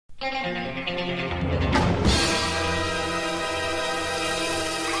Hey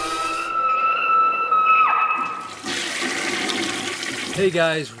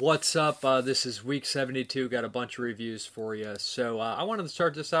guys, what's up? This is week 72. Got a bunch of reviews for you. So I wanted to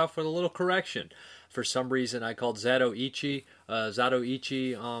start this off with a little correction. For some reason, I called Zatoichi,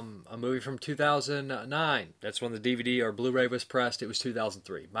 a movie from 2009. That's when the DVD or Blu-ray was pressed. It was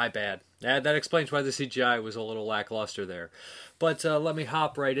 2003. My bad. That explains why the CGI was a little lackluster there. But let me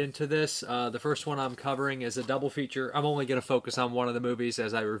hop right into this. The first one I'm covering is a double feature. I'm only going to focus on one of the movies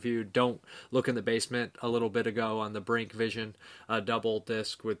as I reviewed Don't Look in the Basement a little bit ago on the Brink Vision double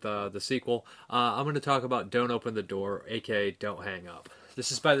disc with the sequel. I'm going to talk about Don't Open the Door, aka Don't Hang Up. This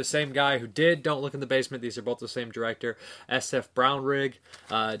is by the same guy who did Don't Look in the Basement. These are both the same director, S.F. Brownrigg.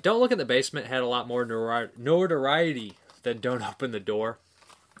 Don't Look in the Basement had a lot more notoriety than Don't Open the Door.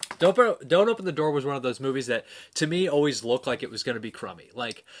 Don't Open the Door was one of those movies that, to me, always looked like it was going to be crummy.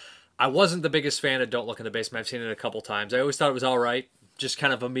 Like, I wasn't the biggest fan of Don't Look in the Basement. I've seen it a couple times. I always thought it was all right. Just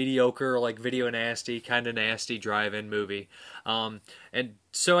kind of a mediocre, like, video nasty, kind of nasty drive-in movie. And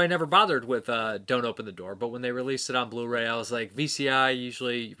so I never bothered with Don't Open the Door. But when they released it on Blu-ray, I was like, VCI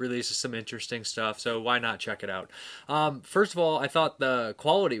usually releases some interesting stuff, so why not check it out? First of all, I thought the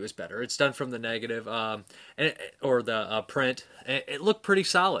quality was better. It's done from the negative, or the print. It looked pretty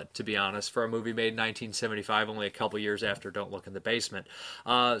solid, to be honest, for a movie made in 1975, only a couple years after Don't Look in the Basement.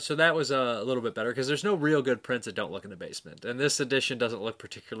 So that was a little bit better, because there's no real good prints that Don't Look in the Basement. And this edition doesn't look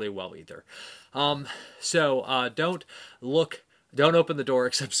particularly well either. Don't Open the Door,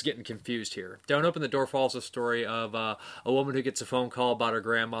 except getting confused here. Don't Open the Door follows a story of a woman who gets a phone call about her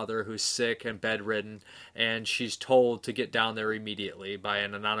grandmother who's sick and bedridden, and she's told to get down there immediately by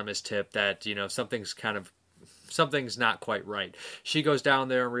an anonymous tip that, something's not quite right. She goes down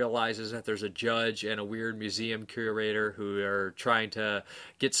there and realizes that there's a judge and a weird museum curator who are trying to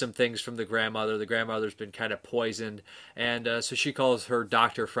get some things from the grandmother. The grandmother's been kind of poisoned, and so she calls her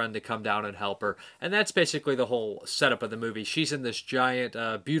doctor friend to come down and help her. And that's basically the whole setup of the movie. She's in this giant,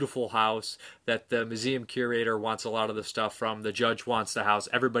 beautiful house that the museum curator wants a lot of the stuff from. The judge wants the house.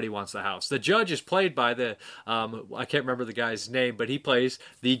 Everybody wants the house. The judge is played by I can't remember the guy's name, but he plays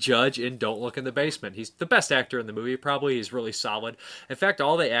the judge in Don't Look in the Basement. He's the best actor in the movie, probably. He's really solid. In fact,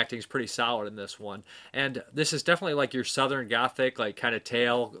 all the acting is pretty solid in this one. And this is definitely like your Southern Gothic, like kind of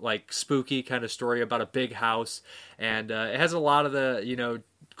tale, like spooky kind of story about a big house. And it has a lot of the,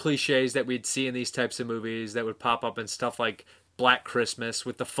 cliches that we'd see in these types of movies that would pop up in stuff like Black Christmas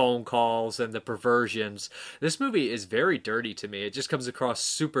with the phone calls and the perversions. This movie is very dirty to me. It just comes across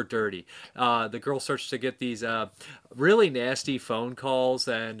super dirty. The girl starts to get these really nasty phone calls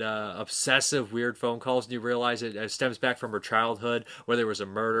and obsessive weird phone calls, and you realize it stems back from her childhood where there was a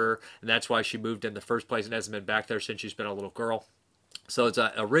murder, and that's why she moved in the first place and hasn't been back there since she's been a little girl. So it's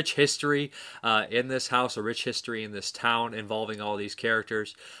a rich history in this house, a rich history in this town involving all these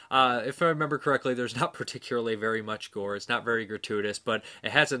characters. If I remember correctly, there's not particularly very much gore. It's not very gratuitous, but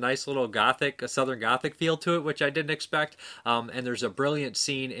it has a nice little a Southern Gothic feel to it, which I didn't expect. And there's a brilliant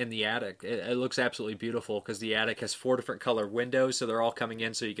scene in the attic. It looks absolutely beautiful because the attic has 4 different color windows, so they're all coming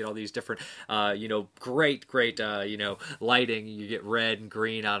in, so you get all these different, great, lighting. You get red and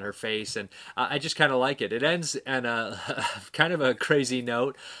green on her face, and I just kind of like it. It ends on a kind of a crazy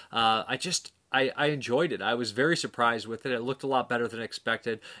note. I enjoyed it. I was very surprised with it. It looked a lot better than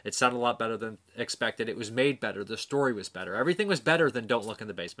expected. It sounded a lot better than expected. It was made better. The story was better. Everything was better than Don't Look in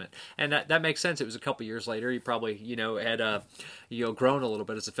the Basement. And that makes sense. It was a couple years later. He probably, had grown a little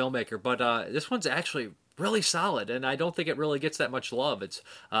bit as a filmmaker. But this one's actually really solid, and I don't think it really gets that much love. It's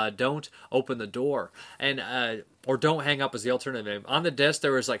Don't Open the Door. And or Don't Hang Up is the alternative name. On the disc,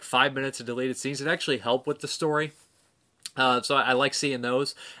 there was like 5 minutes of deleted scenes. It actually helped with the story. So I like seeing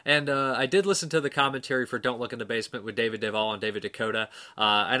those. And I did listen to the commentary for Don't Look in the Basement with David Duvall and David Dakota.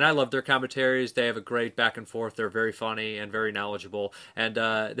 And I love their commentaries. They have a great back and forth. They're very funny and very knowledgeable. And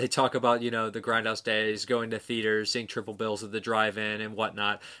they talk about, the grindhouse days, going to theaters, seeing triple bills at the drive-in and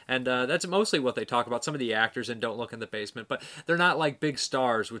whatnot. And that's mostly what they talk about. Some of the actors in Don't Look in the Basement. But they're not like big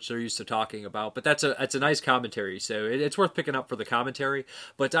stars, which they're used to talking about. But that's a nice commentary. So it's worth picking up for the commentary.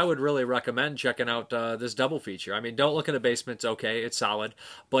 But I would really recommend checking out this double feature. I mean, Don't Look in the Basement's okay, it's solid,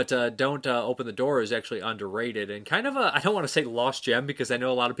 but Don't Open the Door is actually underrated and kind of I don't want to say lost gem because I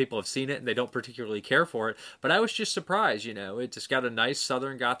know a lot of people have seen it and they don't particularly care for it, but I was just surprised, it just got a nice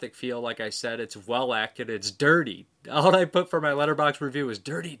Southern Gothic feel. Like I said, it's well acted, it's dirty. All I put for my Letterboxd review is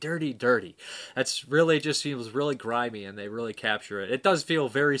dirty, dirty, dirty. That's really just feels really grimy, and they really capture it. It does feel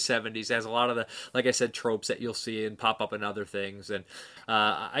very 70s. It has a lot of the, like I said, tropes that you'll see and pop up in other things, and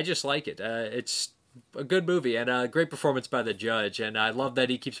I just like it. It's a good movie and a great performance by the judge. And I love that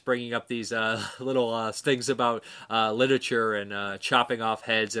he keeps bringing up these little things about literature and chopping off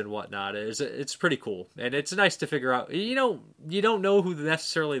heads and whatnot. It's pretty cool, and it's nice to figure out. You don't know who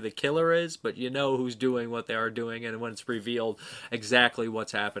necessarily the killer is, but you know who's doing what they are doing, and when it's revealed exactly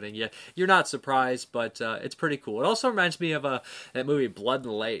what's happening, you're not surprised, but it's pretty cool. It also reminds me of that movie Blood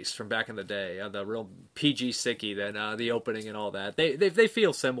and Lace from back in the day, the real PG sicky, that the opening and all that. They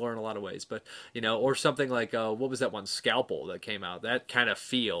feel similar in a lot of ways, but or something like what was that one, Scalpel, that came out? That kind of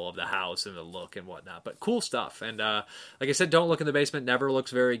feel of the house and the look and whatnot, but cool stuff. And like I said, Don't Look in the Basement never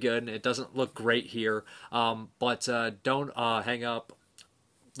looks very good, and it doesn't look great here. But Don't Hang Up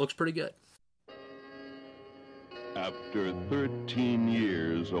looks pretty good. After 13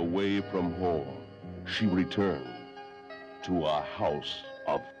 years away from home, she returned to a house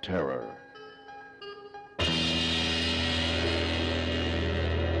of terror.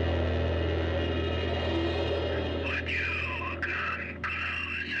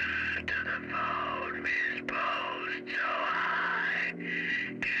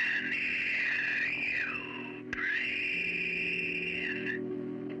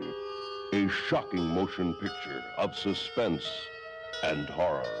 A shocking motion picture of suspense and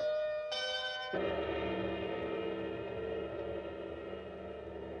horror.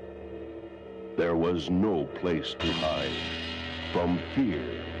 There was no place to hide from fear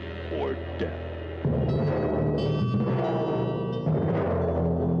or death.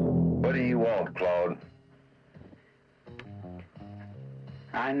 What do you want, Claude?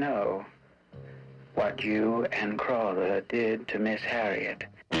 I know what you and Crawler did to Miss Harriet.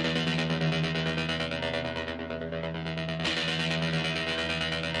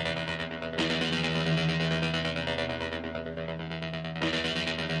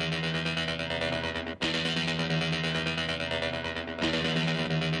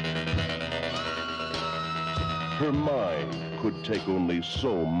 Her mind could take only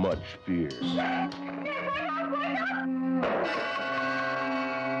so much fear.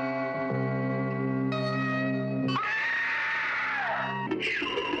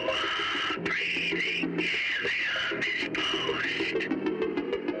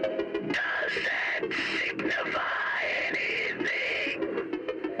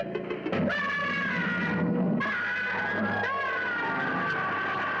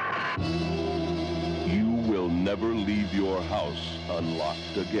 Never leave your house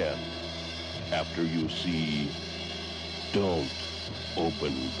unlocked again after you see Don't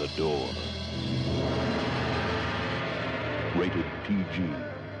Open the Door. Rated PG.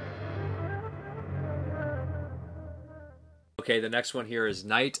 Okay, the next one here is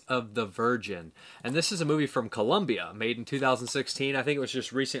Night of the Virgin. And this is a movie from Colombia, made in 2016. I think it was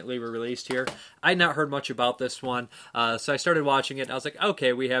just recently released here. I had not heard much about this one, so I started watching it. I was like,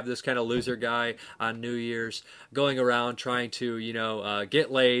 okay, we have this kind of loser guy on New Year's going around trying to,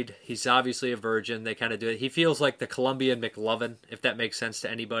 get laid. He's obviously a virgin. They kind of do it. He feels like the Colombian McLovin, if that makes sense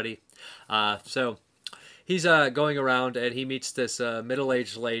to anybody. So he's going around and he meets this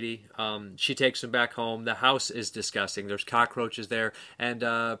middle-aged lady. She takes him back home. The house is disgusting. There's cockroaches there, and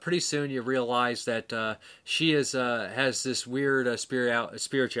pretty soon you realize that she has this weird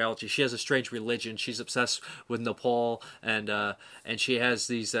spirituality. She has a strange religion. She's obsessed with Nepal, and she has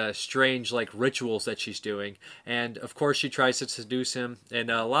these strange rituals that she's doing. And of course, she tries to seduce him, and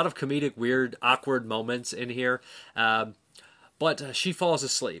a lot of comedic, weird, awkward moments in here. But she falls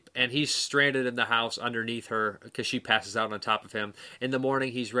asleep, and he's stranded in the house underneath her because she passes out on top of him. In the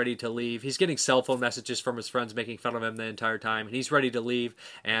morning, he's ready to leave. He's getting cell phone messages from his friends making fun of him the entire time, and he's ready to leave,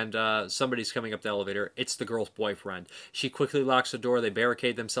 and somebody's coming up the elevator. It's the girl's boyfriend. She quickly locks the door. They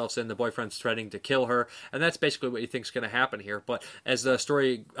barricade themselves in. The boyfriend's threatening to kill her, and that's basically what you think is going to happen here. But as the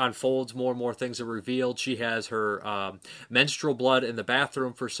story unfolds, more and more things are revealed. She has her menstrual blood in the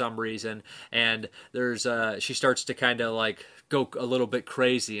bathroom for some reason, and she starts to kind of go a little bit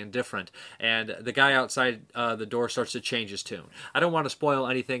crazy and different, and the guy outside the door starts to change his tune. I don't want to spoil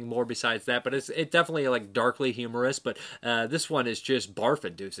anything more besides that, but it definitely darkly humorous, but this one is just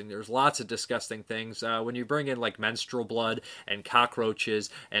barf-inducing. There's lots of disgusting things. When you bring in menstrual blood and cockroaches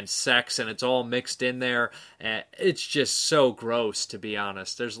and sex, and it's all mixed in there, it's just so gross, to be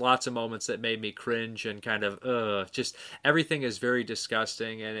honest. There's lots of moments that made me cringe and kind of, just everything is very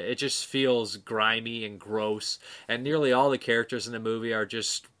disgusting, and it just feels grimy and gross, and nearly all the characters in the movie are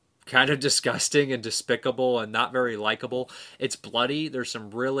just kind of disgusting and despicable and not very likable. It's bloody. There's some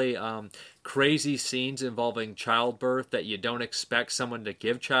really crazy scenes involving childbirth that you don't expect someone to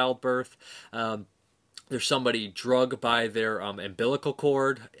give childbirth. There's somebody drugged by their umbilical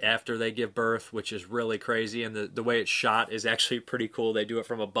cord after they give birth, which is really crazy. And the way it's shot is actually pretty cool. They do it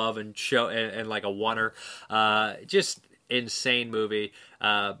from above and show and like a oneer. Just insane movie.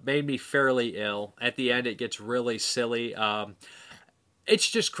 Made me fairly ill. At the end, it gets really silly. It's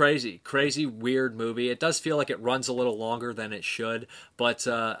just crazy, weird movie. It does feel like it runs a little longer than it should, but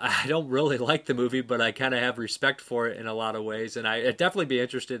I don't really like the movie, but I kind of have respect for it in a lot of ways, and I'd definitely be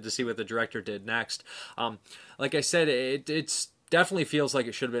interested to see what the director did next. Like I said, it's definitely feels like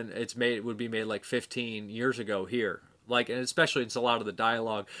it should have been. It would be made like 15 years ago here. Like, and especially it's a lot of the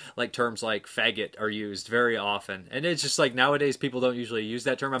dialogue, like terms like faggot are used very often. And it's just like nowadays people don't usually use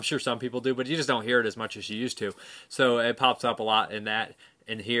that term. I'm sure some people do, but you just don't hear it as much as you used to. So it pops up a lot in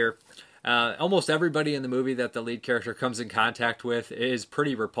here. Almost everybody in the movie that the lead character comes in contact with is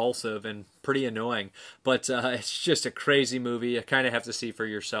pretty repulsive and pretty annoying. But it's just a crazy movie. You kind of have to see for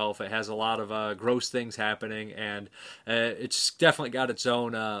yourself. It has a lot of gross things happening, and it's definitely got its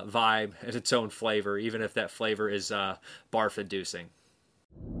own vibe and its own flavor, even if that flavor is barf-inducing.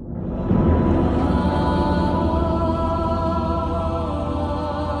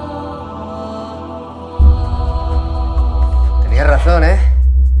 Tenías razón, ¿eh?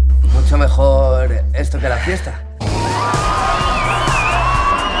 Mucho mejor esto que la fiesta.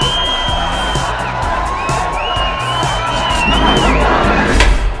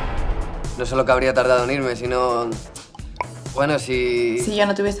 No solo que habría tardado en irme, sino... Bueno, si... Si yo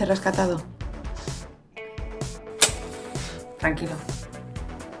no te hubiese rescatado. Tranquilo.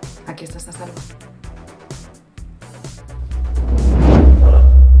 Aquí estás a salvo.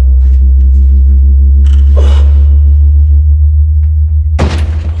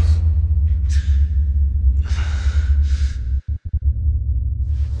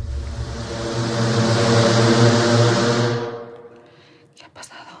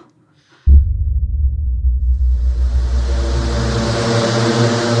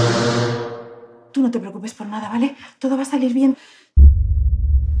 Tú no te preocupes por nada, ¿vale? Todo va a salir bien.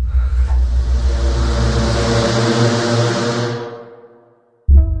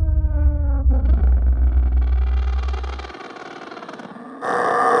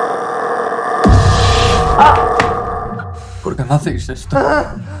 ¿Por qué me hacéis esto?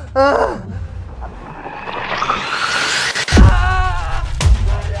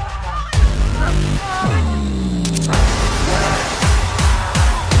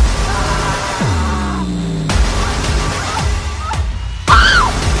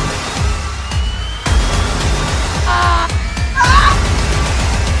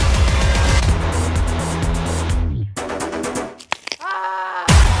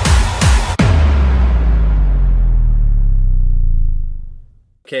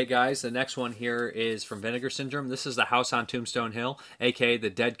 Okay, guys, the next one here is from Vinegar Syndrome. This is The House on Tombstone Hill, a.k.a. The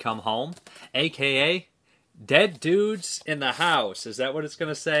Dead Come Home, a.k.a. Dead Dudes in the House. Is that what it's going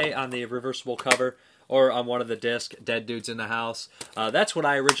to say on the reversible cover? Or on one of the discs, Dead Dudes in the House. That's what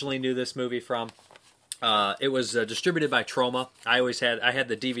I originally knew this movie from. It was distributed by Troma. I had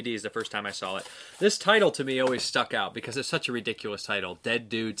the DVDs the first time I saw it. This title to me always stuck out because it's such a ridiculous title, Dead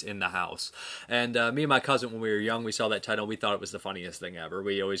Dudes in the House. And me and my cousin, when we were young, we saw that title. We thought it was the funniest thing ever.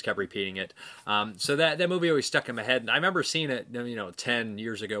 We always kept repeating it. So that movie always stuck in my head. And I remember seeing it, 10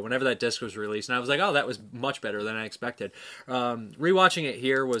 years ago, whenever that disc was released. And I was like, oh, that was much better than I expected. Rewatching it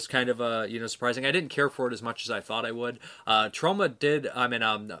here was kind of, surprising. I didn't care for it as much as I thought I would.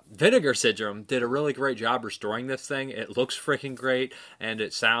 Vinegar Syndrome did a really great job restoring this thing. It looks freaking great, and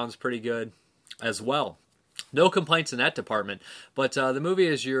it sounds pretty good as well. No complaints in that department. But the movie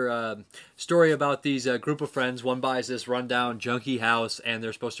is your story about these group of friends. One buys this rundown junky house, and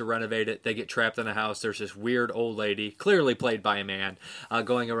they're supposed to renovate it. They get trapped in the house. There's this weird old lady, clearly played by a man,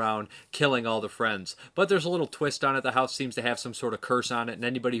 going around killing all the friends. But there's a little twist on it. The house seems to have some sort of curse on it, and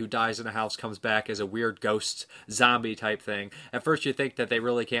anybody who dies in the house comes back as a weird ghost zombie type thing. At first you think that they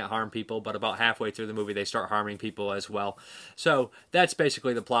really can't harm people, but about halfway through the movie they start harming people as well. So that's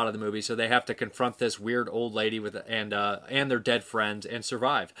basically the plot of the movie. So they have to confront this weird old lady and their dead friends and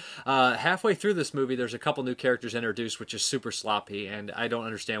survive. Halfway through this movie, there's a couple new characters introduced, which is super sloppy, and I don't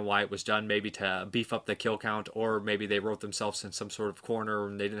understand why it was done. Maybe to beef up the kill count, or maybe they wrote themselves in some sort of corner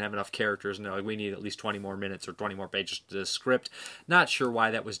and they didn't have enough characters, and they're like, we need at least 20 more minutes or 20 more pages to the script. Not sure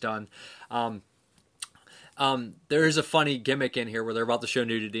why that was done. There is a funny gimmick in here where they're about to show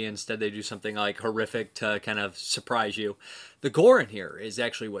nudity. Instead, they do something like horrific to kind of surprise you. The gore in here is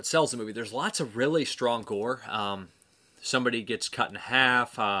actually what sells the movie. There's lots of really strong gore. Somebody gets cut in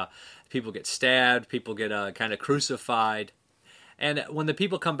half. People get stabbed. People get kind of crucified. And when the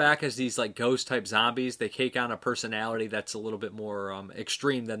people come back as these like ghost type zombies, they take on a personality that's a little bit more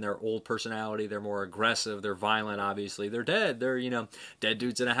extreme than their old personality. They're more aggressive. They're violent. Obviously, they're dead. They're dead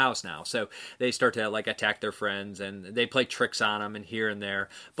dudes in a house now. So they start to like attack their friends, and they play tricks on them and here and there.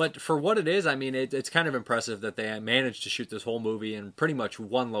 But for what it is, I mean, it's kind of impressive that they managed to shoot this whole movie in pretty much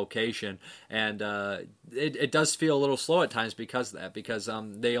one location, and it does feel a little slow at times because of that. Because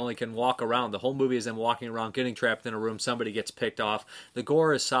they only can walk around. The whole movie is them walking around, getting trapped in a room. Somebody gets picked off. The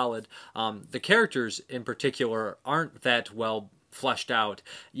gore is solid. The characters in particular aren't that well fleshed out.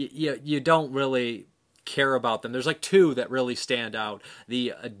 You don't really care about them. There's like two that really stand out: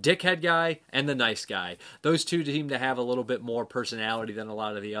 the dickhead guy and the nice guy. Those two seem to have a little bit more personality than a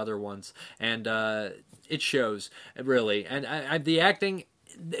lot of the other ones, and it shows really. And the acting,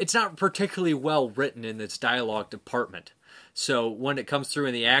 it's not particularly well written in its dialogue department. So when it comes through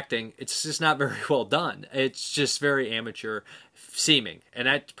in the acting, it's just not very well done. It's just very amateur seeming, and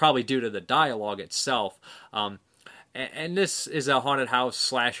that's probably due to the dialogue itself. And this is a haunted house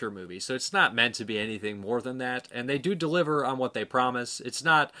slasher movie, so it's not meant to be anything more than that. And they do deliver on what they promise. It's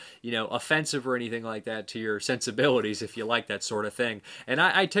not, offensive or anything like that to your sensibilities if you like that sort of thing. And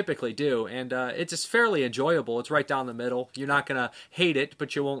I typically do. And it's just fairly enjoyable. It's right down the middle. You're not going to hate it,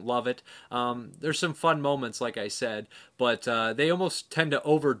 but you won't love it. There's some fun moments, like I said, but they almost tend to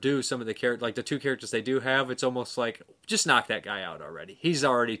overdo some of the characters. Like the two characters they do have, it's almost like, just knock that guy out already. He's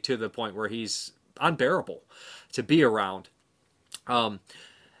already to the point where he's unbearable to be around.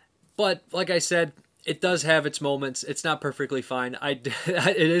 But like I said, it does have its moments. It's not perfectly fine. It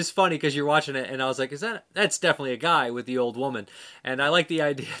is funny because you're watching it and I was like, that's definitely a guy with the old woman. And I like the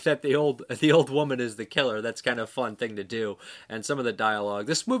idea that the old woman is the killer. That's kind of a fun thing to do. And some of the dialogue.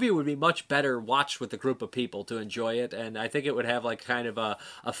 This movie would be much better watched with a group of people to enjoy it. And I think it would have like kind of a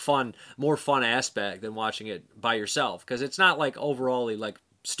more fun aspect than watching it by yourself. Because it's not like overall like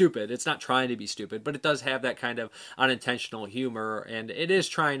stupid. It's not trying to be stupid, but it does have that kind of unintentional humor, and it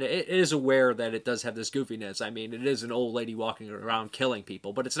is aware that it does have this goofiness. I mean, it is an old lady walking around killing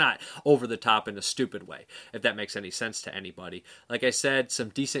people, but it's not over the top in a stupid way, if that makes any sense to anybody. Like I said, some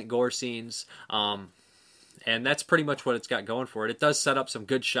decent gore scenes, and that's pretty much what it's got going for it. It does set up some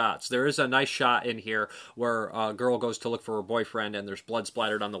good shots. There is a nice shot in here where a girl goes to look for her boyfriend and there's blood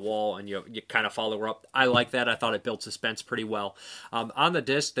splattered on the wall and you kind of follow her up. I like that. I thought it built suspense pretty well. On the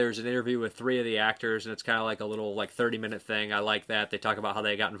disc, there's an interview with 3 of the actors, and it's kind of like a little 30-minute thing. I like that. They talk about how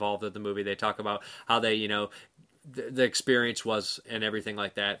they got involved with the movie. They talk about how they, the experience was and everything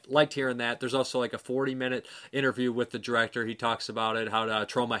like that. Liked hearing that. There's also like a 40-minute interview with the director. He talks about it, how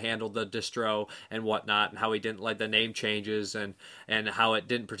Trauma handled the distro and whatnot, and how he didn't like the name changes and how it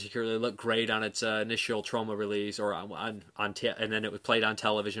didn't particularly look great on its initial Trauma release or and then it was played on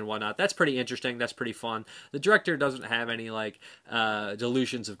television and whatnot. That's pretty interesting. That's pretty fun. The director doesn't have any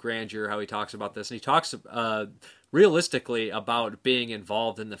delusions of grandeur how he talks about this, and he talks realistically about being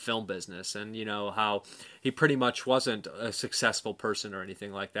involved in the film business and how he pretty much wasn't a successful person or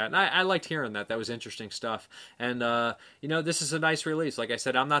anything like that. And I liked hearing that. That was interesting stuff. And this is a nice release. Like I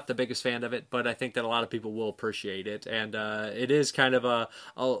said, I'm not the biggest fan of it, but I think that a lot of people will appreciate it. And it is kind of a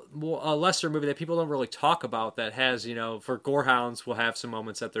lesser movie that people don't really talk about, that has, for gorehounds will have some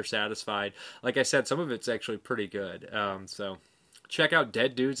moments that they're satisfied. Like I said, some of it's actually pretty good. So check out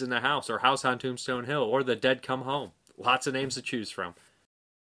Dead Dudes in the House, or House on Tombstone Hill, or The Dead Come Home. Lots of names to choose from.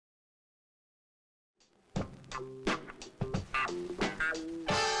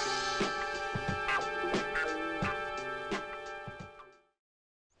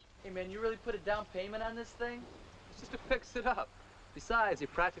 Hey man, you really put a down payment on this thing? It's just to fix it up. Besides, you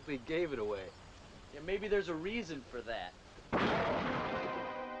practically gave it away. Yeah, maybe there's a reason for that.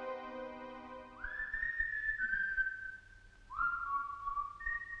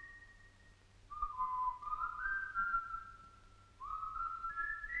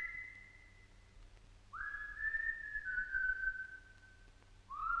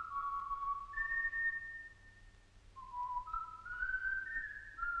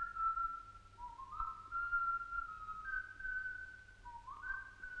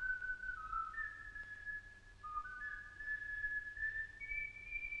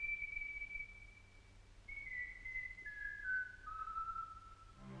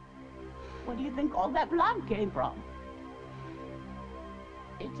 Where do you think all that blood came from?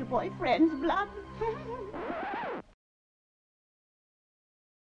 It's your boyfriend's blood.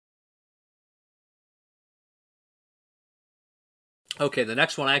 Okay, the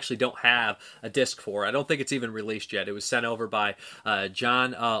next one I actually don't have a disc for. I don't think it's even released yet. It was sent over by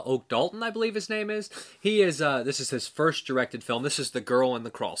John Oak Dalton, I believe his name is. He is. This is his first directed film. This is The Girl in the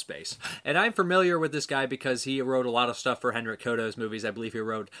Crawl Space, and I'm familiar with this guy because he wrote a lot of stuff for Henrik Koto's movies. I believe he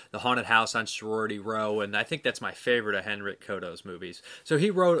wrote The Haunted House on Sorority Row, and I think that's my favorite of Henrik Koto's movies. So he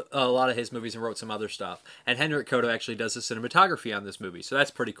wrote a lot of his movies and wrote some other stuff. And Henrik Koto actually does the cinematography on this movie, so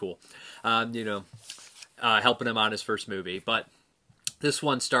that's pretty cool. Helping him on his first movie, but. This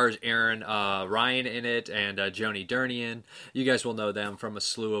one stars Aaron Ryan in it and Joni Durnian. You guys will know them from a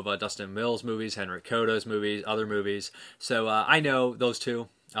slew of Dustin Mills movies, Henrik Koto's movies, other movies. So I know those two.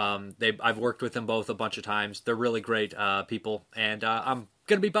 I've worked with them both a bunch of times. They're really great people, and I'm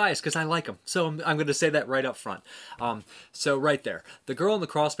going to be biased because I like them. So I'm going to say that right up front. So right there. The Girl in the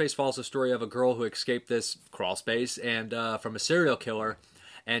Crawl Space follows the story of a girl who escaped this crawl space and from a serial killer,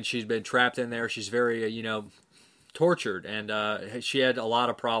 and she's been trapped in there. She's very, tortured, and she had a lot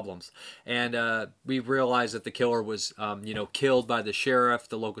of problems, and we realized that the killer was killed by the sheriff,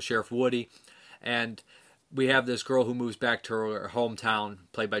 the local sheriff Woody, and we have this girl who moves back to her hometown,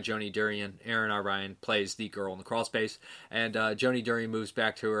 played by Joni Durnian. Aaron R. Ryan plays the girl in the crawl space, and Joni Durnian moves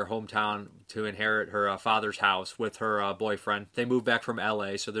back to her hometown to inherit her father's house with her boyfriend. They move back from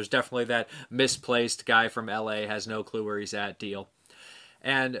L.A., so there's definitely that misplaced guy from L.A. has no clue where he's at deal.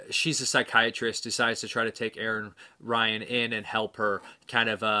 And she's a psychiatrist, decides to try to take Aaron Ryan in and help her kind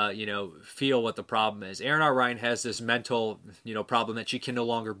of, feel what the problem is. Aaron R. Ryan has this mental, problem that she can no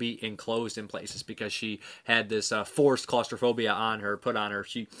longer be enclosed in places because she had this forced claustrophobia put on her.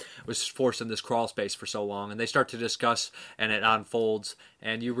 She was forced in this crawl space for so long. And they start to discuss, and it unfolds.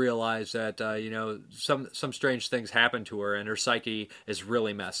 And you realize that, some strange things happen to her, and her psyche is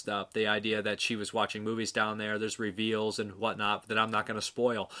really messed up. The idea that she was watching movies down there's reveals and whatnot that I'm not going to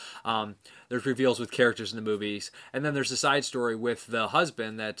spoil. There's reveals with characters in the movies, and then there's a side story with the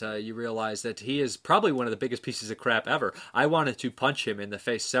husband that you realize that he is probably one of the biggest pieces of crap ever. I wanted to punch him in the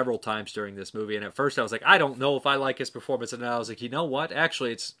face several times during this movie, and at first I was like, I don't know if I like his performance, and then I was like, you know what?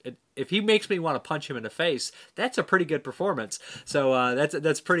 Actually, if he makes me want to punch him in the face, that's a pretty good performance. So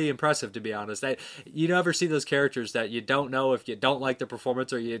that's pretty impressive, to be honest. You never see those characters that you don't know if you don't like the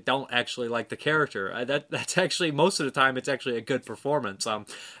performance or you don't actually like the character. That's actually, most of the time, it's actually a good performance.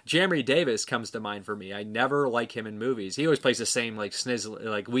 Jamie Davis comes to mind for me. I never like him in movies. He always plays the same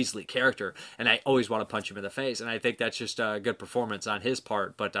Weasley character, and I always want to punch him in the face. And I think that's just a good performance on his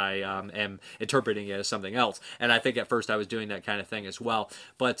part, but I am interpreting it as something else. And I think at first I was doing that kind of thing as well.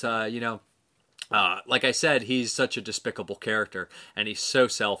 But like I said, he's such a despicable character, and he's so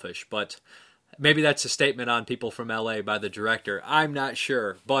selfish. But maybe that's a statement on People from L.A. by the director. I'm not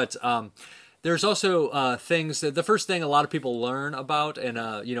sure, but there's also things that the first thing a lot of people learn about in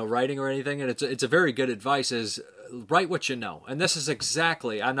writing or anything, and it's a very good advice, is write what you know. And this is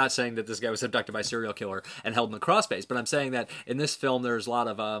exactly, I'm not saying that this guy was abducted by a serial killer and held in the crawl space, but I'm saying that in this film there's a lot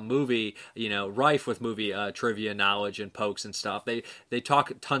of movie, rife with movie trivia knowledge and pokes and stuff. They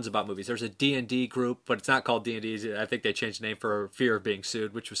talk tons about movies. There's a D&D group, but it's not called D&D. I think they changed the name for fear of being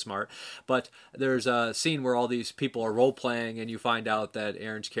sued, which was smart. But there's a scene where all these people are role-playing, and you find out that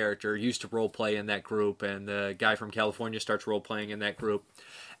Aaron's character used to role-play in that group, and the guy from California starts role-playing in that group.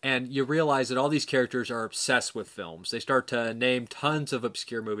 And you realize that all these characters are obsessed with films. They start to name tons of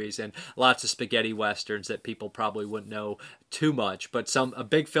obscure movies and lots of spaghetti westerns that people probably wouldn't know too much, but some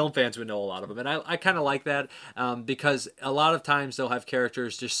big film fans would know a lot of them. And I kind of like that because a lot of times they'll have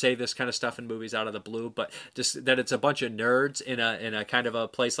characters just say this kind of stuff in movies out of the blue, but just that it's a bunch of nerds in a kind of a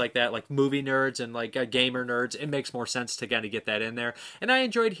place like that, like movie nerds and like gamer nerds. It makes more sense to kind of get that in there. And I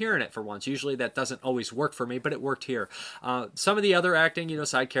enjoyed hearing it for once. Usually that doesn't always work for me, but it worked here. Some of the other acting,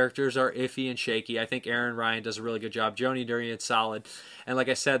 side characters are iffy and shaky. I think Aaron Ryan does a really good job. Joni Durnian's solid. And like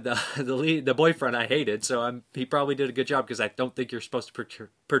I said, the boyfriend I hated, so he probably did a good job because I don't think you're supposed to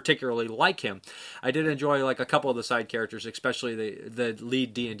particularly like him. I did enjoy like a couple of the side characters, especially the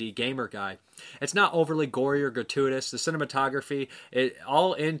lead D&D gamer guy. It's not overly gory or gratuitous. The cinematography,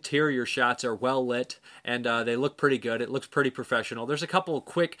 all interior shots are well lit, and they look pretty good. It looks pretty professional. There's a couple of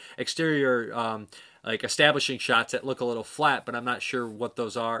quick exterior like establishing shots that look a little flat, but I'm not sure what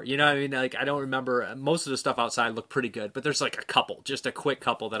those are. You know what I mean? Like, I don't remember. Most of the stuff outside looked pretty good, but there's like a couple, just a quick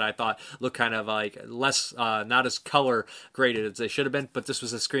couple that I thought looked kind of like less, not as color graded as they should have been, but this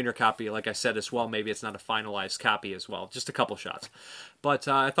was a screener copy, like I said as well. Maybe it's not a finalized copy as well, just a couple shots. But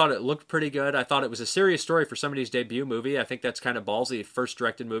I thought it looked pretty good. I thought it was a serious story for somebody's debut movie. I think that's kind of ballsy, first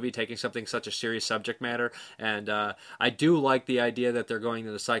directed movie, taking something such a serious subject matter. And I do like the idea that they're going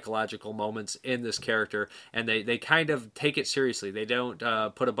to the psychological moments in this character, and they kind of take it seriously. They don't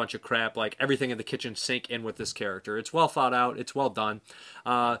put a bunch of crap like everything in the kitchen sink in with this character. It's well thought out. It's well done.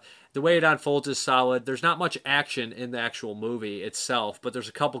 The way it unfolds is solid. There's not much action in the actual movie itself, but there's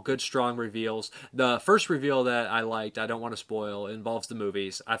a couple good, strong reveals. The first reveal that I liked, I don't want to spoil, involves the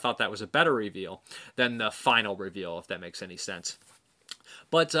movies. I thought that was a better reveal than the final reveal, if that makes any sense.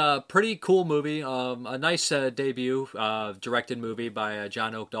 But pretty cool movie, a nice debut, directed movie by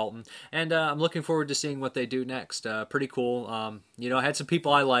John Oak Dalton, and I'm looking forward to seeing what they do next. Pretty cool. I had some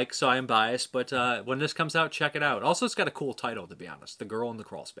people I like, so I am biased, but when this comes out, check it out. Also, it's got a cool title, to be honest, The Girl in the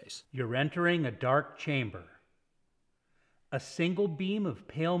Crawl Space. You're entering a dark chamber. A single beam of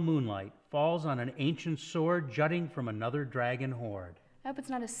pale moonlight falls on an ancient sword jutting from another dragon horde. I hope it's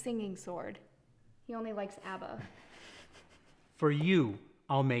not a singing sword. He only likes ABBA. For you,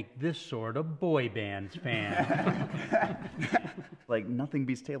 I'll make this sword a boy band's fan. Like, nothing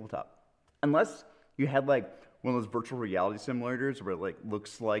beats tabletop. Unless you had, like, one of those virtual reality simulators where it, like,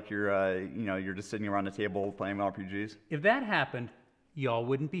 looks like you're just sitting around a table playing RPGs. If that happened, y'all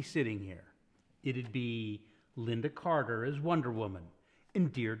wouldn't be sitting here. It'd be Linda Carter as Wonder Woman,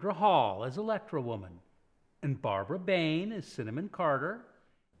 and Deirdre Hall as Electra Woman, and Barbara Bain as Cinnamon Carter,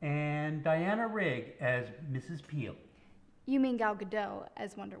 and Diana Rigg as Mrs. Peel. You mean Gal Gadot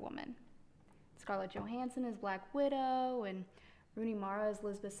as Wonder Woman. Scarlett Johansson as Black Widow, and Rooney Mara as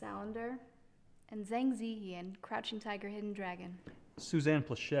Lisbeth Salander, and Zhang Ziyi in Crouching Tiger, Hidden Dragon. Suzanne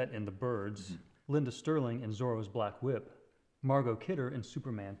Plachette in The Birds, Linda Sterling in Zorro's Black Whip, Margot Kidder in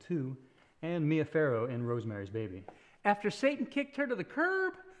Superman 2, and Mia Farrow in Rosemary's Baby. After Satan kicked her to the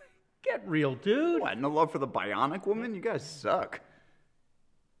curb? Get real, dude. What, no love for the Bionic Woman? You guys suck.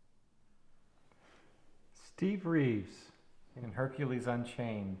 Steve Reeves in Hercules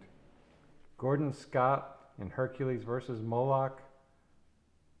Unchained, Gordon Scott in Hercules vs. Moloch,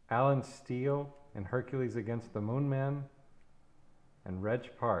 Alan Steele in Hercules Against the Moon Men, and Reg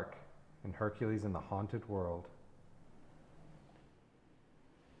Park in Hercules in the Haunted World.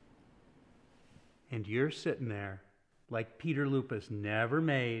 And you're sitting there like Peter Lupus never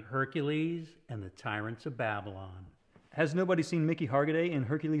made Hercules and the Tyrants of Babylon. Has nobody seen Mickey Hargitay in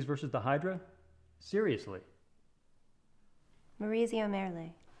Hercules vs. the Hydra? Seriously. Maurizio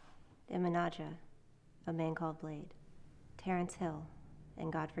Merle in Menaja, A Man Called Blade, Terence Hill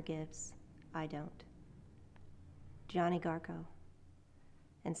in God Forgives, I Don't, Johnny Garco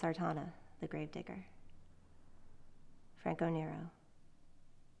in Sartana, the Gravedigger, Franco Nero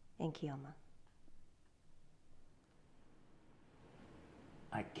in Kioma.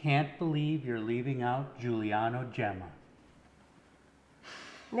 I can't believe you're leaving out Giuliano Gemma.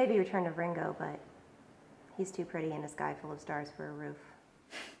 Maybe Return of Ringo, but he's too pretty in a sky full of stars for a roof.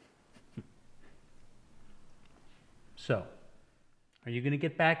 So, are you going to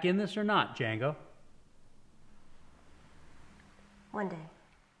get back in this or not, Django? One day.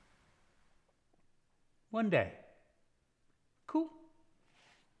 One day. Cool.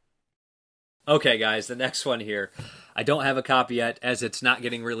 Okay, guys, the next one here. I don't have a copy yet, as it's not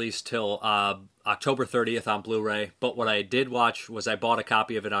getting released till October 30th on Blu-ray. But what I did watch was I bought a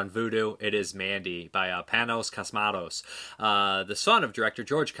copy of it on Vudu. It is Mandy by Panos Cosmatos, the son of director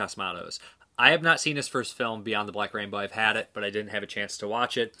George Cosmatos. I have not seen his first film, Beyond the Black Rainbow. I've had it, but I didn't have a chance to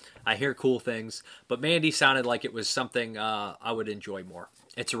watch it. I hear cool things, but Mandy sounded like it was something I would enjoy more.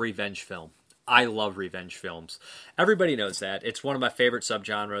 It's a revenge film. I love revenge films. Everybody knows that. It's one of my favorite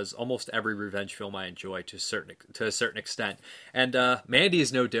subgenres. Almost every revenge film I enjoy to a certain extent. And Mandy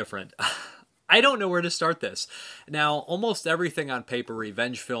is no different. I don't know where to start this. Now, almost everything on paper,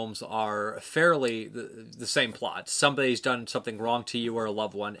 revenge films are fairly the same plot. Somebody's done something wrong to you or a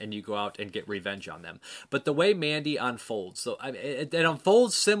loved one, and you go out and get revenge on them. But the way Mandy unfolds, so it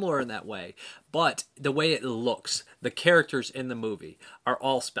unfolds similar in that way, but the way it looks, the characters in the movie are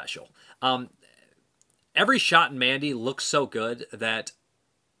all special. Every shot in Mandy looks so good that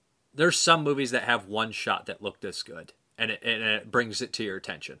there's some movies that have one shot that look this good. And it brings it to your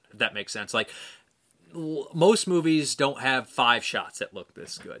attention, if that makes sense. Like, most movies don't have 5 shots that look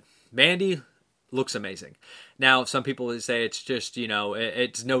this good. Mandy looks amazing. Now, some people would say it's just,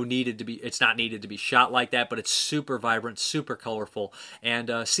 it's not needed to be shot like that, but it's super vibrant, super colorful, and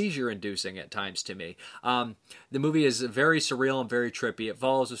seizure-inducing at times to me. The movie is very surreal and very trippy. It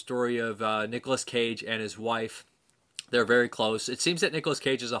follows the story of Nicolas Cage and his wife. They're very close. It seems that Nicolas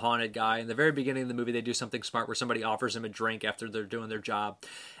Cage is a haunted guy. In the very beginning of the movie, they do something smart where somebody offers him a drink after they're doing their job.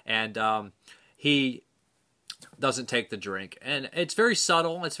 And he doesn't take the drink. And it's very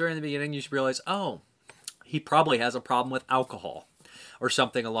subtle. It's very in the beginning. You just realize, oh, he probably has a problem with alcohol. or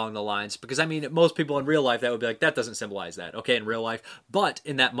something along the lines. Because, I mean, most people in real life, that would be like, that doesn't symbolize that, okay, in real life. But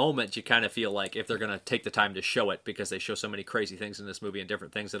in that moment, you kind of feel like if they're going to take the time to show it, because they show so many crazy things in this movie and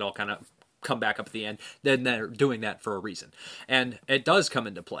different things that all kind of come back up at the end, then they're doing that for a reason. And it does come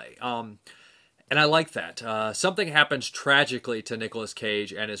into play. And I like that. Something happens tragically to Nicolas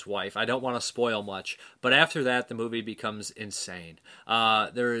Cage and his wife. I don't want to spoil much, but after that, the movie becomes insane.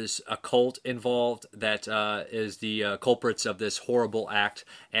 There is a cult involved that is the culprits of this horrible act,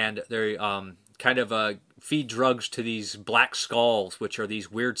 and they kind of feed drugs to these black skulls, which are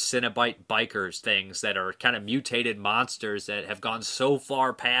these weird Cenobite bikers things that are kind of mutated monsters that have gone so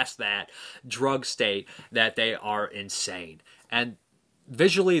far past that drug state that they are insane. And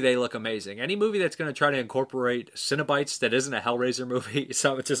visually, they look amazing. Any movie that's going to try to incorporate Cenobites that isn't a Hellraiser movie,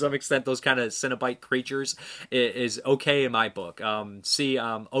 to some extent, those kind of Cenobite creatures, is okay in my book. See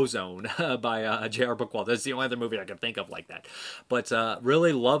Ozone by J.R. Bookwell. That's the only other movie I can think of like that. But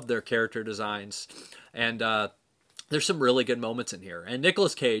really love their character designs. And there's some really good moments in here. And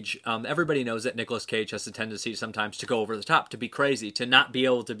Nicolas Cage, everybody knows that Nicolas Cage has a tendency sometimes to go over the top, to be crazy, to not be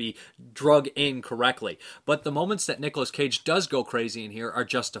able to be drug in correctly. But the moments that Nicolas Cage does go crazy in here are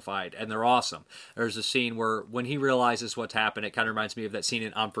justified, and they're awesome. There's a scene where when he realizes what's happened, it kind of reminds me of that scene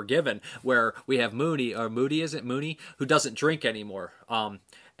in Unforgiven, where we have Mooney, who doesn't drink anymore.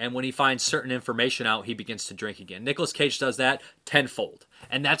 And when he finds certain information out, he begins to drink again. Nicolas Cage does that tenfold.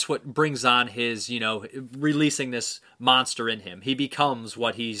 And that's what brings on his, releasing this monster in him. He becomes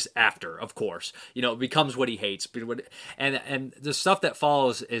what he's after, of course. Becomes what he hates. And the stuff that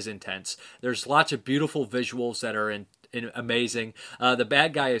follows is intense. There's lots of beautiful visuals that are amazing. The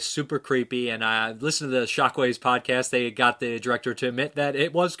bad guy is super creepy, and I listened to the Shockwaves podcast. They got the director to admit that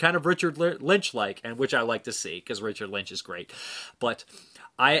it was kind of Richard Lynch-like, and which I like to see, because Richard Lynch is great. But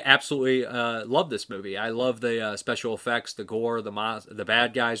I absolutely love this movie. I love the special effects, the gore, the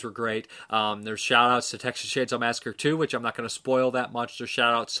bad guys were great. There's shout-outs to Texas Chainsaw Massacre 2, which I'm not going to spoil that much. There's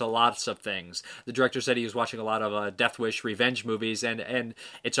shout-outs to lots of things. The director said he was watching a lot of Death Wish revenge movies, and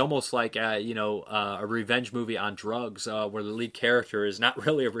it's almost like a revenge movie on drugs, where the lead character is not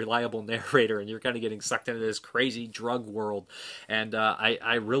really a reliable narrator, and you're kind of getting sucked into this crazy drug world. And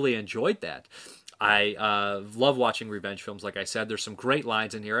I really enjoyed that. I love watching revenge films, like I said. There's some great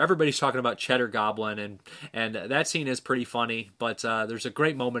lines in here. Everybody's talking about Cheddar Goblin, and that scene is pretty funny, but there's a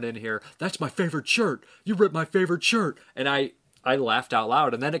great moment in here. That's my favorite shirt. You ripped my favorite shirt. And I laughed out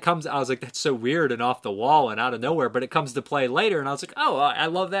loud. And then I was like, that's so weird and off the wall and out of nowhere, but it comes to play later, and I was like, oh, I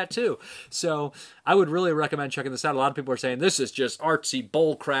love that too. So I would really recommend checking this out. A lot of people are saying, this is just artsy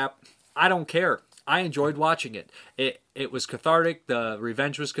bull crap. I don't care. I enjoyed watching it. It was cathartic. The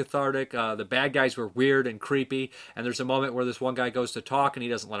revenge was cathartic. The bad guys were weird and creepy. And there's a moment where this one guy goes to talk and he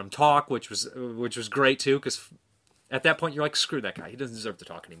doesn't let him talk, which was great too. Because at that point you're like, screw that guy. He doesn't deserve to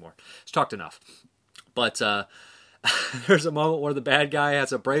talk anymore. He's talked enough. But there's a moment where the bad guy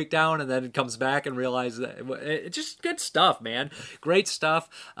has a breakdown and then comes back and realizes that it's just good stuff, man. Great stuff.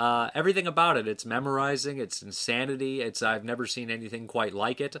 Everything about it. It's memorizing. It's insanity. I've never seen anything quite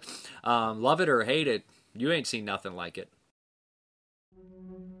like it. Love it or hate it, you ain't seen nothing like it.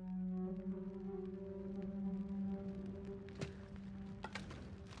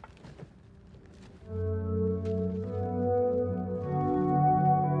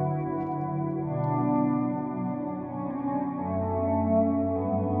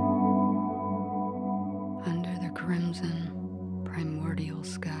 Crimson, primordial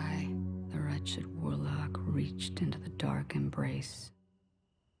sky, the wretched warlock reached into the dark embrace.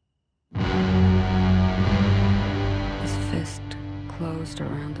 His fist closed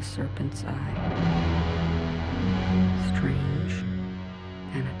around the serpent's eye. Strange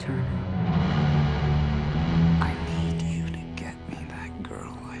and eternal. I need you to get me that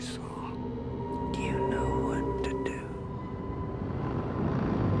girl I saw. Do you know what to do?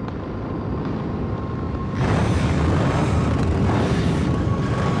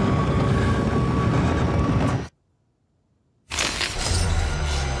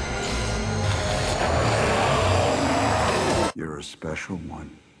 You're a special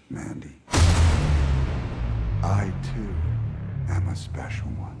one, Mandy. I, too, am a special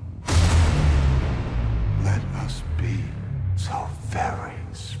one. Let us be so very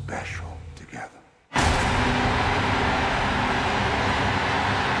special together.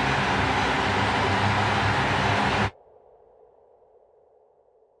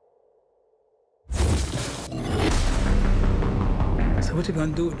 So what you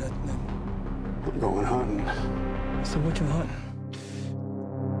gonna do with that thing? I'm going hunting. So what you hunting?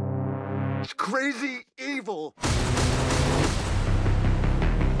 It's crazy evil.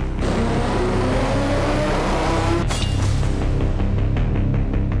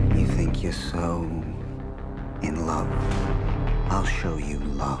 You're so in love. I'll show you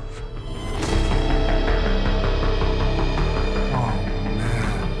love. Oh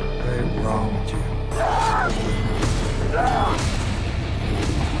man, they wronged you.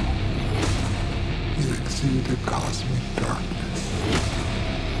 You exceeded cosmic darkness.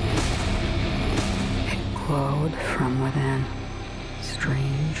 It glowed from within,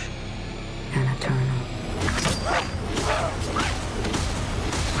 strange and eternal.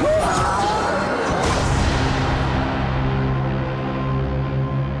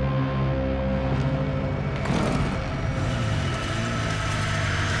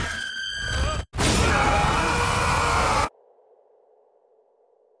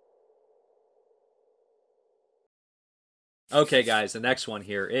 Okay, guys, the next one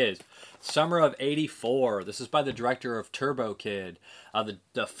here is Summer of '84. This is by the director of Turbo Kid.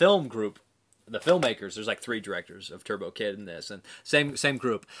 The film group, the filmmakers, there's like 3 directors of Turbo Kid in this, and same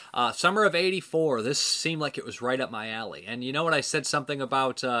group. Summer of '84, this seemed like it was right up my alley. And you know what, I said something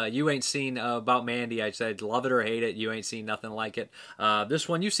about, you ain't seen, about Mandy, I said love it or hate it, you ain't seen nothing like it. This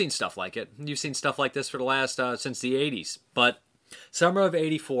one, you've seen stuff like it. You've seen stuff like this for the last, since the 80s. But Summer of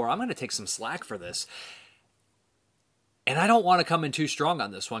 '84, I'm going to take some slack for this. And I don't want to come in too strong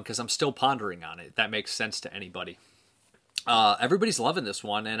on this one because I'm still pondering on it, if that makes sense to anybody. Everybody's loving this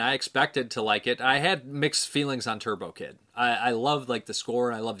one, and I expected to like it. I had mixed feelings on Turbo Kid. I love like the score,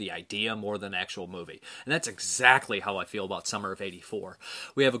 and I love the idea more than the actual movie. And that's exactly how I feel about Summer of '84.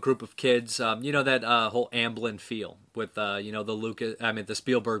 We have a group of kids, you know, that whole Amblin feel with, you know, the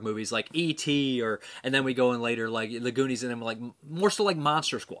Spielberg movies like E.T. and then we go in later like the Goonies, and then like more so like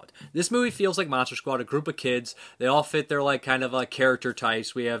Monster Squad. This movie feels like Monster Squad, a group of kids. They all fit their like kind of like character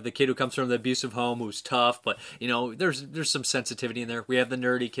types. We have the kid who comes from the abusive home who's tough, but you know, there's some sensitivity in there. We have the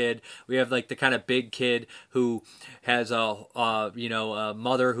nerdy kid. We have like the kind of big kid who has a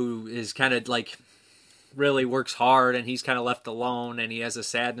mother who is kind of like really works hard, and he's kind of left alone, and he has a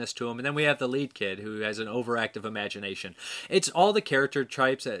sadness to him. And then we have the lead kid who has an overactive imagination. It's all the character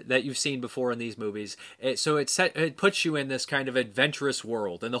types that you've seen before in these movies. So it puts you in this kind of adventurous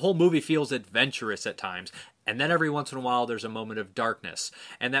world, and the whole movie feels adventurous at times. And then every once in a while there's a moment of darkness,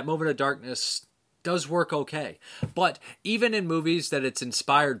 and that moment of darkness does work okay. But even in movies that it's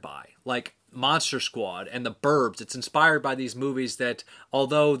inspired by, like Monster Squad and The Burbs, it's inspired by these movies that,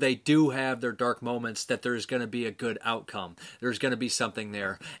 although they do have their dark moments, that there's going to be a good outcome. There's going to be something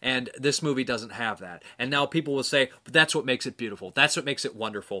there. And this movie doesn't have that. And now people will say, but that's what makes it beautiful. That's what makes it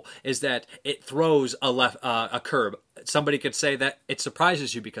wonderful, is that it throws a curb. Somebody could say that it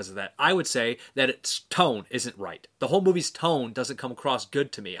surprises you because of that. I would say that its tone isn't right. The whole movie's tone doesn't come across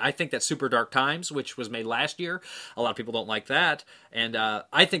good to me. I think that Super Dark Times, which was made last year, a lot of people don't like that. And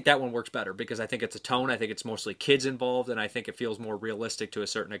I think that one works better because I think it's a tone. I think it's mostly kids involved, and I think it feels more realistic to a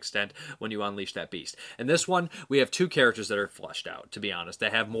certain extent when you unleash that beast. In this one, we have 2 characters that are fleshed out, to be honest. They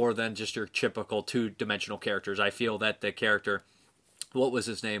have more than just your typical 2-dimensional characters. I feel that the character, what was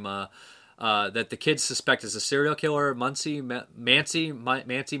his name? That the kids suspect is a serial killer, Mancy, I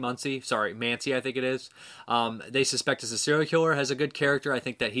think it is. They suspect is a serial killer, has a good character. I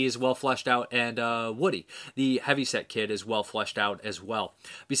think that he is well fleshed out, and Woody, the heavyset kid, is well fleshed out as well.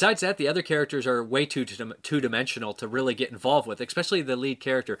 Besides that, the other characters are way too two-dimensional to really get involved with, especially the lead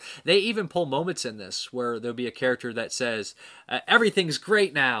character. They even pull moments in this where there'll be a character that says, everything's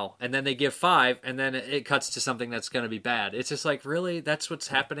great now, and then they give 5, and then it cuts to something that's going to be bad. It's just like, really? That's what's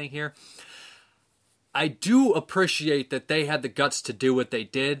happening here? I do appreciate that they had the guts to do what they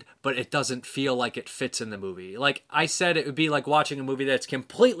did, but it doesn't feel like it fits in the movie. Like I said, it would be like watching a movie that's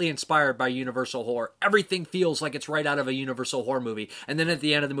completely inspired by Universal Horror. Everything feels like it's right out of a Universal Horror movie. And then at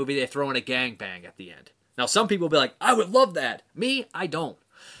the end of the movie, they throw in a gangbang at the end. Now, some people will be like, I would love that. Me, I don't.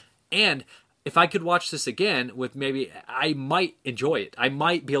 And if I could watch this again with maybe, I might enjoy it. I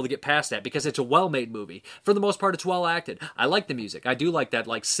might be able to get past that because it's a well-made movie. For the most part, it's well acted. I like the music. I do like that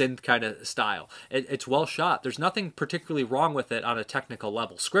like synth kind of style. It's well shot. There's nothing particularly wrong with it on a technical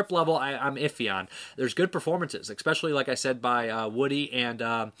level. Script level, I'm iffy on. There's good performances, especially like I said by Woody and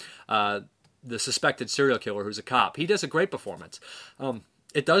the suspected serial killer who's a cop. He does a great performance.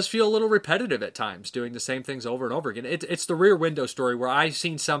 It does feel a little repetitive at times, doing the same things over and over again. It's the Rear Window story where I've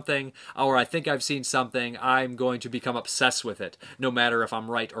seen something, or I think I've seen something, I'm going to become obsessed with it, no matter if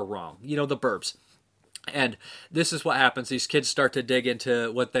I'm right or wrong. You know, The Burbs. And this is what happens. These kids start to dig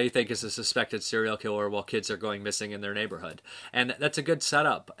into what they think is a suspected serial killer while kids are going missing in their neighborhood. And that's a good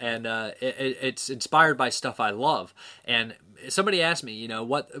setup. And it's inspired by stuff I love. And somebody asked me, you know,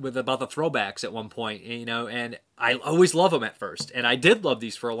 about the throwbacks at one point, you know, and I always love them at first. And I did love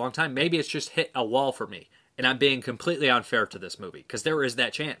these for a long time. Maybe it's just hit a wall for me. And I'm being completely unfair to this movie because there is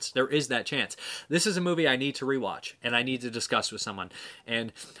that chance. There is that chance. This is a movie I need to rewatch and I need to discuss with someone.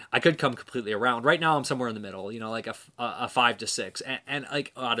 And I could come completely around. Right now I'm somewhere in the middle, like a 5 to 6 and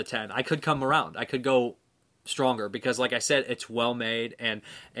like out of 10. I could come around. I could go stronger because, like I said, it's well made and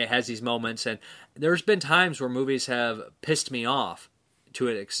it has these moments. And there's been times where movies have pissed me off to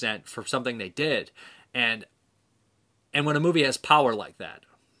an extent for something they did. And when a movie has power like that,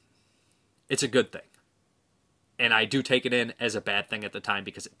 it's a good thing. And I do take it in as a bad thing at the time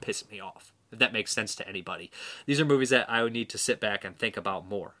because it pissed me off. If that makes sense to anybody. These are movies that I would need to sit back and think about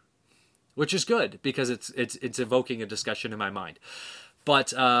more. Which is good because it's evoking a discussion in my mind.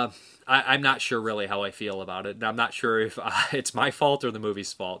 But I'm not sure really how I feel about it. And I'm not sure if it's my fault or the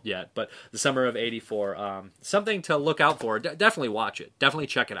movie's fault yet. But the summer of '84, something to look out for. Definitely watch it. Definitely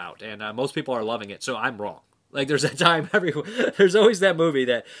check it out. And most people are loving it, so I'm wrong. Like, there's that time, there's always that movie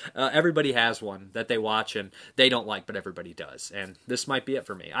that everybody has one that they watch and they don't like, but everybody does. And this might be it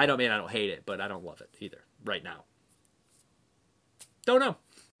for me. I don't hate it, but I don't love it either right now. Don't know.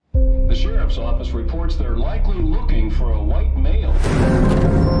 The sheriff's office reports they're likely looking for a white male.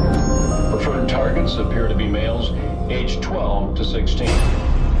 Preferred targets appear to be males aged 12 to 16.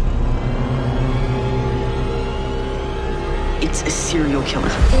 It's a serial killer.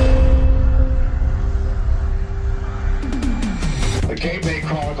 The Cape May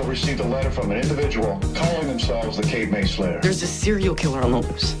Chronicle received a letter from an individual calling themselves the Cape May Slayer. There's a serial killer on the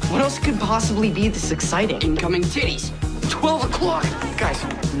loose. What else could possibly be this exciting? Incoming titties. 12 o'clock. Guys,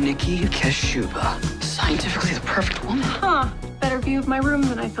 Nikki Keshuba. Scientifically the perfect woman. Huh. Better view of my room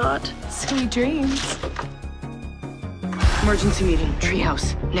than I thought. Sweet dreams. Emergency meeting.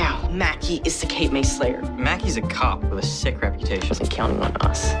 Treehouse. Now. Mackie is the Cape May Slayer. Mackie's a cop with a sick reputation. Wasn't counting on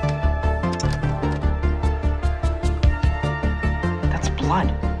us.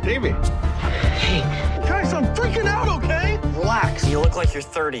 Blood. Davey. Hey. Guys, I'm freaking out, okay? Relax. You look like you're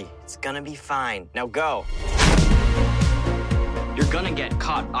 30. It's gonna be fine. Now go. You're gonna get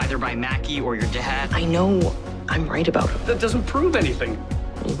caught either by Mackie or your dad. I know I'm right about him. That doesn't prove anything.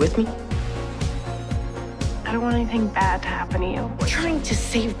 Are you with me? I don't want anything bad to happen to you. We're trying to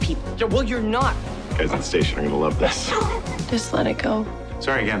save people. Yeah, well, you're not. Guys at the station are gonna love this. Just let it go.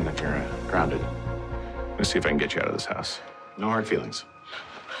 Sorry again if you're grounded. Let's see if I can get you out of this house. No hard feelings.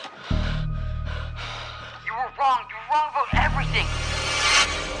 You were wrong. You're wrong about everything.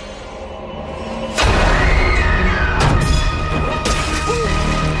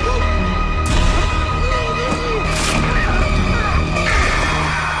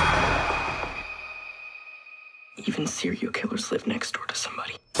 Even serial killers live next door to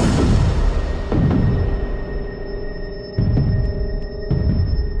somebody.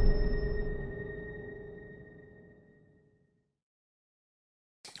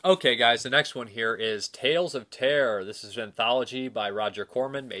 Okay, guys, the next one here is Tales of Terror. This is an anthology by Roger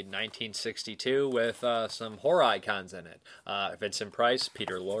Corman, made in 1962, with some horror icons in it. Vincent Price,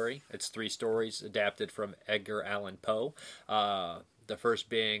 Peter Lorre. It's 3 stories adapted from Edgar Allan Poe. The first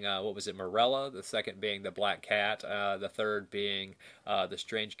being, Morella. The second being The Black Cat. The third being The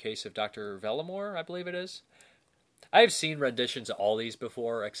Strange Case of Dr. Vellamore, I believe it is. I've seen renditions of all these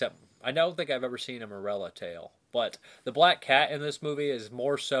before, except I don't think I've ever seen a Morella tale. But the Black Cat in this movie is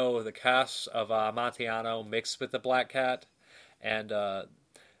more so the cast of Montiano mixed with the Black Cat. And,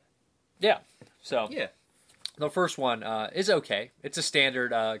 yeah. So, yeah. The first one is okay. It's a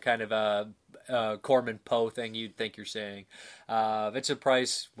standard kind of Corman Poe thing you'd think you're seeing. Vincent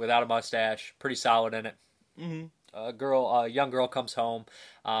Price without a mustache, pretty solid in it. Mm-hmm. A young girl comes home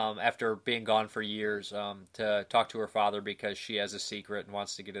after being gone for years to talk to her father because she has a secret and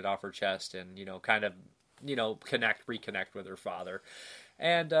wants to get it off her chest and, reconnect with her father.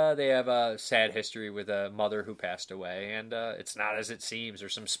 And they have a sad history with a mother who passed away, and it's not as it seems.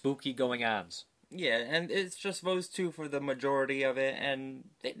 There's some spooky going-ons. Yeah, and it's just those two for the majority of it, and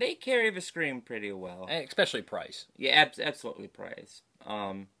they carry the screen pretty well. Especially Price. Yeah, absolutely Price.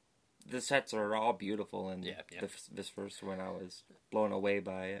 The sets are all beautiful, and this first one I was blown away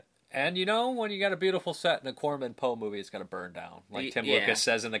by it. And when you got a beautiful set in a Corman Poe movie, it's got to burn down. Like Tim Lucas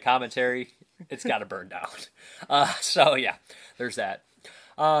says in the commentary, it's got to burn down. So yeah, there's that.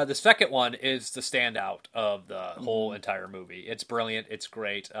 The second one is the standout of the whole entire movie. It's brilliant. It's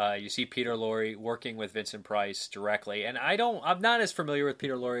great. You see Peter Lorre working with Vincent Price directly. And I'm not as familiar with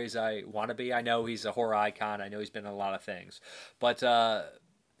Peter Lorre as I want to be. I know he's a horror icon. I know he's been in a lot of things. But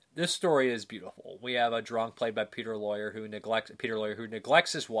this story is beautiful. We have a drunk played by Peter Lorre who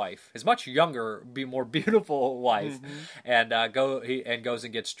neglects his wife, his much younger, more beautiful wife, and goes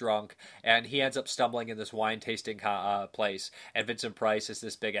and gets drunk, and he ends up stumbling in this wine tasting place. And Vincent Price is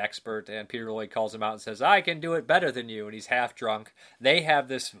this big expert, and Peter Lorre calls him out and says, "I can do it better than you." And he's half drunk. They have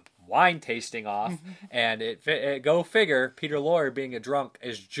this wine tasting off, and go figure, Peter Lorre, being a drunk,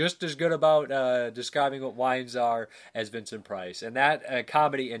 is just as good about describing what wines are as Vincent Price, and that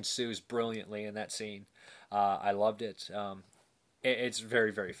comedy ensues brilliantly in that scene. I loved it. It's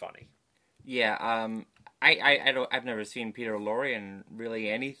very, very funny. Yeah, I've never seen Peter Lorre in really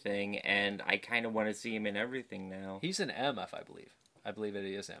anything, and I kind of want to see him in everything now. He's an MF, I believe. I believe it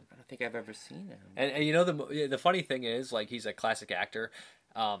is him. I don't think I've ever seen him. And you know, the funny thing is, like, he's a classic actor.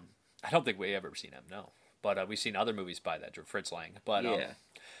 I don't think we've ever seen him, no. But we've seen other movies by that, Fritz Lang. But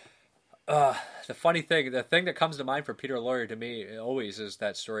the thing that comes to mind for Peter Lorre to me always is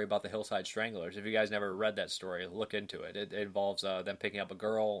that story about the Hillside Stranglers. If you guys never read that story, look into it. It involves them picking up a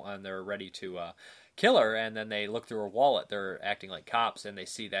girl, and they're ready to kill her, and then they look through her wallet. They're acting like cops, and they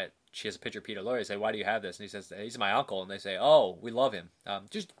see that she has a picture of Peter Lorre. They say, "Why do you have this?" And he says, "He's my uncle." And they say, "Oh, we love him.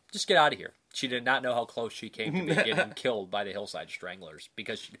 Just get out of here." She did not know how close she came to be getting killed by the Hillside Stranglers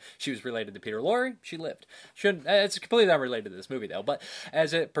because she was related to Peter Lorre. She lived. It's completely unrelated to this movie, though. But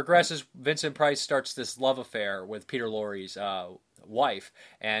as it progresses, Vincent Price starts this love affair with Peter Lorre's wife,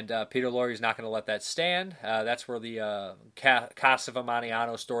 and Peter Lorre's not going to let that stand. That's where the Casa of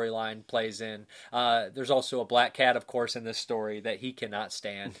Amontillado storyline plays in. There's also a black cat, of course, in this story that he cannot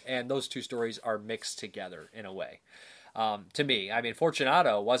stand, and those two stories are mixed together in a way. To me, I mean,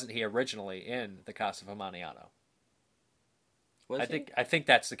 Fortunato, wasn't he originally in the Casa of Amontillado? I think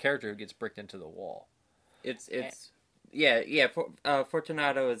that's the character who gets bricked into the wall.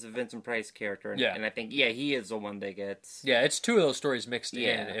 Fortunato is a Vincent Price character, and I think he is the one that gets. Yeah, it's two of those stories mixed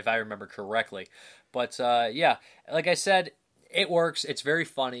in, if I remember correctly. But like I said, it works. It's very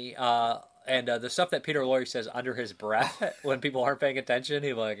funny. And the stuff that Peter Lorre says under his breath when people aren't paying attention,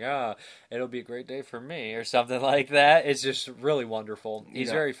 he's like, it'll be a great day for me, or something like that. It's just really wonderful. He's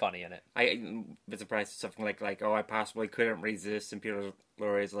very funny in it. I'm surprised something like, I possibly couldn't resist, and Peter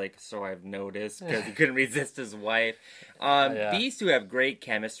Lorre is like, so I've noticed, because he couldn't resist his wife. These two have great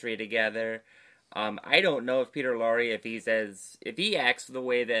chemistry together. I don't know if Peter Lorre, if he acts the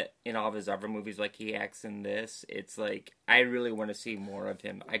way that in all of his other movies, like he acts in this, it's like, I really want to see more of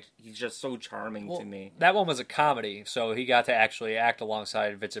him. He's just so charming to me. That one was a comedy, so he got to actually act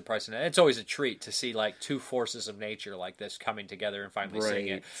alongside Vincent Price, and it's always a treat to see like two forces of nature like this coming together and finally seeing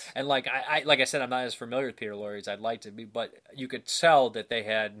it. And like I said, I'm not as familiar with Peter Lorre as I'd like to be, but you could tell that they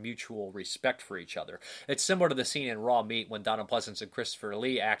had mutual respect for each other. It's similar to the scene in Raw Meat when Donald Pleasence and Christopher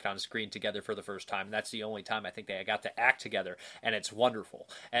Lee act on screen together for the first time. And that's the only time I think they got to act together, and it's wonderful.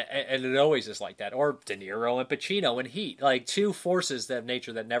 And it always is like that. Or De Niro and Pacino in Heat, like two forces of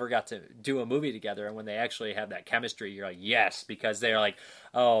nature that never got to do a movie together, and when they actually have that chemistry, you're like, yes, because they're like,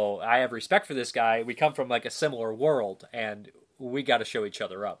 oh, I have respect for this guy. We come from like a similar world, and we got to show each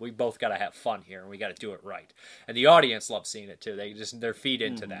other up. We both got to have fun here, and we got to do it right. And the audience loves seeing it too. They're feed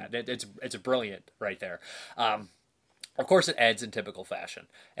into that. It's brilliant right there. Of course, it ends in typical fashion,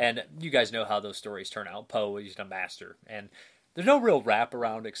 and you guys know how those stories turn out. Poe is a master, and there's no real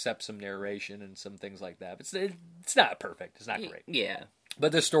wraparound except some narration and some things like that. It's not perfect. It's not great. Yeah.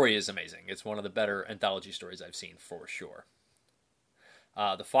 But this story is amazing. It's one of the better anthology stories I've seen for sure.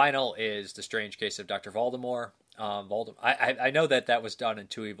 The final is The Strange Case of Dr. Voldemort. I know that was done in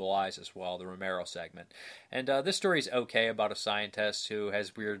Two Evil Eyes as well, the Romero segment. And this story's okay about a scientist who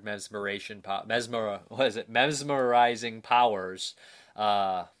has weird mesmerizing powers.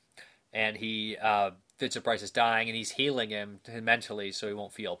 And he Vincent Price is dying, and he's healing him mentally so he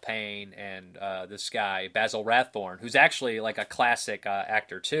won't feel pain. And this guy, Basil Rathbone, who's actually like a classic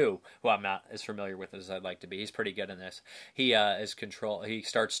actor too, who I'm not as familiar with as I'd like to be. He's pretty good in this. He He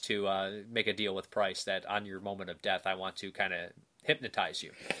starts to make a deal with Price that on your moment of death, I want to kind of hypnotize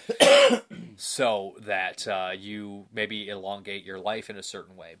you so that you maybe elongate your life in a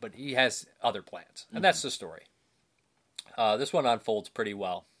certain way. But he has other plans, and that's the story. This one unfolds pretty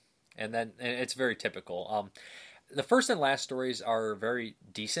well. And it's very typical. The first and last stories are very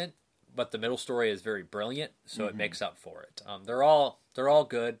decent, but the middle story is very brilliant, so it makes up for it. They're all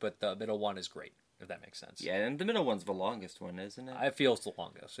good, but the middle one is great, if that makes sense. Yeah, and the middle one's the longest one, isn't it? I feel it's the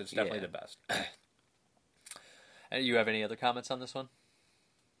longest. It's definitely the best. And you have any other comments on this one?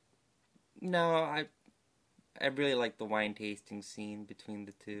 No, I really like the wine tasting scene between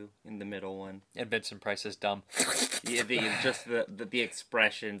the two in the middle one. And Vincent Price is dumb. Yeah, the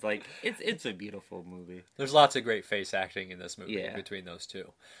expressions, like it's a beautiful movie. There's lots of great face acting in this movie between those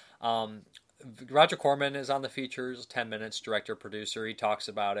two. Roger Corman is on the features, 10 minutes, director, producer. He talks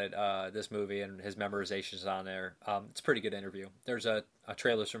about it, this movie, and his memorizations on there. It's a pretty good interview. There's a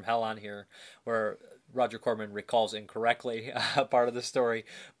Trailers from Hell on here where Roger Corman recalls incorrectly part of the story,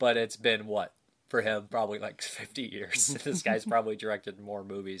 but it's been, for him, probably like 50 years. This guy's probably directed more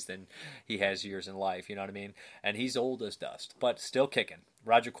movies than he has years in life, you know what I mean? And he's old as dust, but still kicking.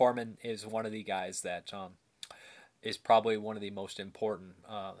 Roger Corman is one of the guys that is probably one of the most important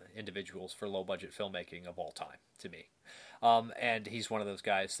individuals for low-budget filmmaking of all time, to me. And he's one of those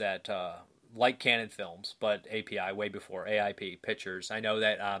guys that, like Canon Films, but API, way before, AIP, Pictures. I know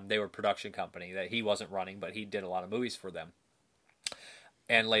that they were a production company that he wasn't running, but he did a lot of movies for them.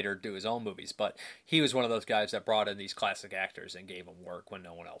 And later do his own movies. But he was one of those guys that brought in these classic actors and gave them work when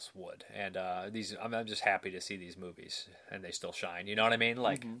no one else would. And I'm just happy to see these movies, and they still shine. You know what I mean?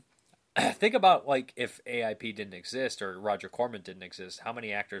 Like... Mm-hmm. Think about, like, if AIP didn't exist or Roger Corman didn't exist, how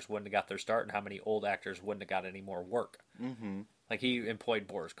many actors wouldn't have got their start and how many old actors wouldn't have got any more work. Mm-hmm. Like, he employed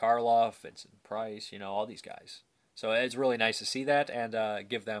Boris Karloff, Vincent Price, all these guys. So it's really nice to see that and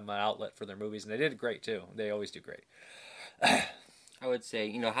give them an outlet for their movies. And they did great, too. They always do great. I would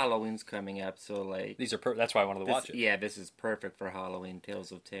say, Halloween's coming up, so, like... These are that's why I wanted to watch it. Yeah, this is perfect for Halloween,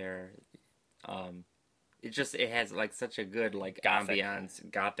 Tales of Terror. It has like such a good like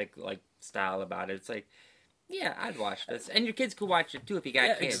ambiance, gothic like style about it. It's like, yeah, I'd watch this, and your kids could watch it too if you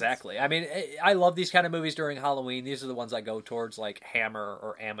got kids. Exactly. I mean, I love these kind of movies during Halloween. These are the ones I go towards, like Hammer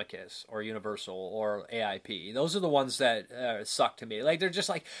or Amicus or Universal or AIP. Those are the ones that suck to me. Like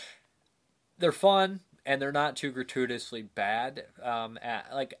they're fun. And they're not too gratuitously bad.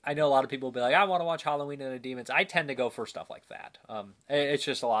 I know a lot of people will be like, I want to watch Halloween and the Demons. I tend to go for stuff like that. It's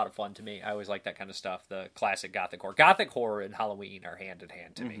just a lot of fun to me. I always like that kind of stuff. The classic gothic horror. Gothic horror and Halloween are hand in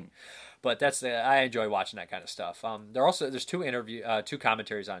hand to me. But I enjoy watching that kind of stuff. There's two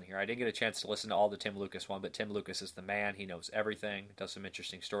commentaries on here. I didn't get a chance to listen to all the Tim Lucas one, but Tim Lucas is the man. He knows everything. Does some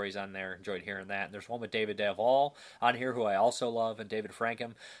interesting stories on there. Enjoyed hearing that. And there's one with David Duvall on here, who I also love, and David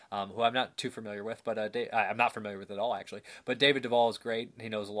Frankham, who I'm not too familiar with, but I'm not familiar with it at all, actually. But David Duvall is great. He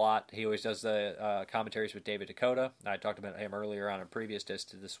knows a lot. He always does the commentaries with David Dakota. I talked about him earlier on a previous disc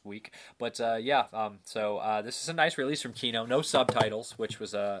this week. But so this is a nice release from Kino. No subtitles, which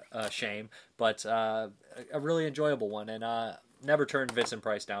was a shame, but a really enjoyable one. And never turned Vincent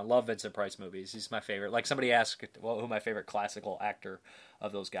Price down. Love Vincent Price movies. He's my favorite. Like somebody asked who my favorite classical actor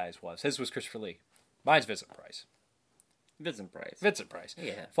of those guys was. His was Christopher Lee. Mine's Vincent Price. Vincent Price.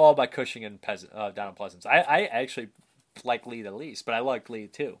 Yeah. Followed by Cushing and Down in Pleasance. I actually like Lee the least, but I like Lee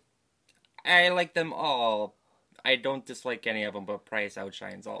too. I like them all. I don't dislike any of them, but Price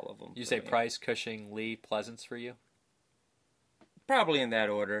outshines all of them. You say Price, Cushing, Lee, Pleasance for you? Probably in that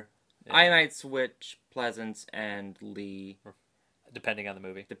order. Yeah. I might switch Pleasance and Lee. Depending on the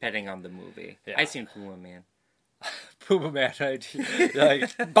movie. Yeah. I seen Puma Man. Puma Man,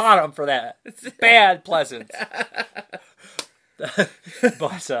 like bottom for that. Bad Pleasance.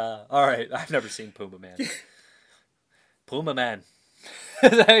 But all right, I've never seen Puma Man. Puma Man. Is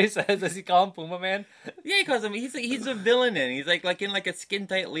that what he says? Does he call him Puma Man? Yeah, he calls him. He's a villain, and he's like in like a skin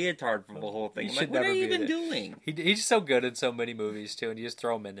tight leotard for the whole thing. I'm like, what are you even doing? He's so good in so many movies too, and you just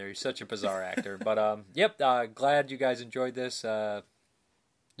throw him in there. He's such a bizarre actor. But yep. Glad you guys enjoyed this.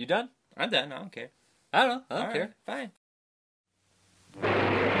 You done? I'm done. I don't care. I don't know. I don't care. Fine.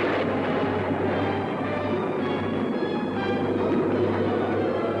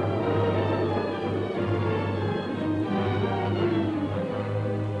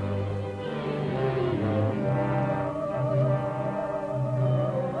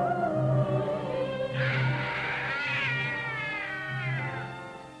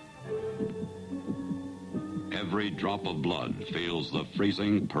 Every drop of blood feels the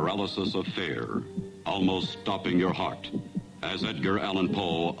freezing paralysis of fear, almost stopping your heart, as Edgar Allan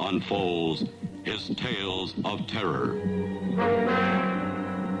Poe unfolds his tales of terror.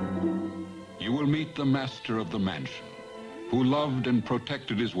 You will meet the master of the mansion, who loved and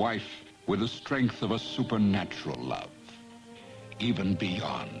protected his wife with the strength of a supernatural love, even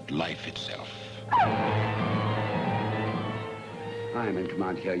beyond life itself. I am in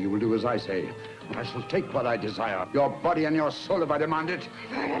command here. You will do as I say. I shall take what I desire. Your body and your soul if I demand it.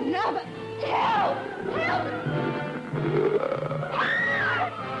 Enough! Help! Help!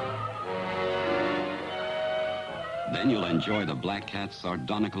 Then you'll enjoy the Black Cat's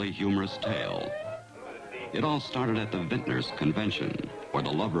sardonically humorous tale. It all started at the Vintners Convention, where the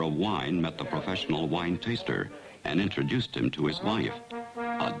lover of wine met the professional wine taster and introduced him to his wife,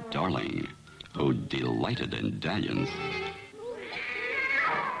 a darling who delighted in dalliance.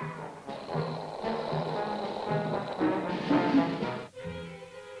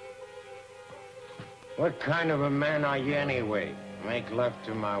 What kind of a man are you anyway? Make love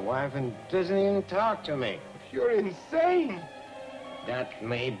to my wife and doesn't even talk to me. You're insane. That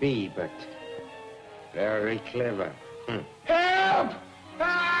may be, but very clever. Help!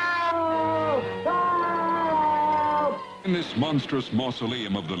 Help! Help! In this monstrous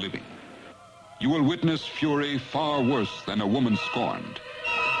mausoleum of the living, you will witness fury far worse than a woman scorned.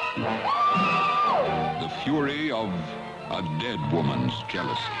 The fury of a dead woman's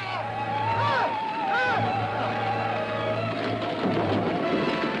jealousy.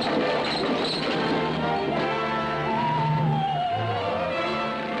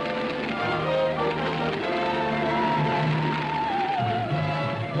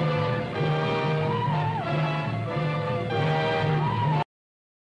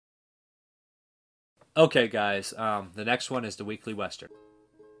 Okay, guys, the next one is the Weekly Western.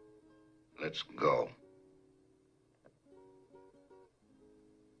 Let's go.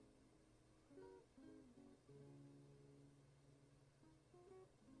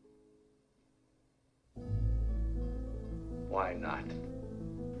 Why not?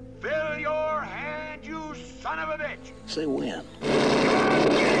 Fill your hand, you son of a bitch! Say when.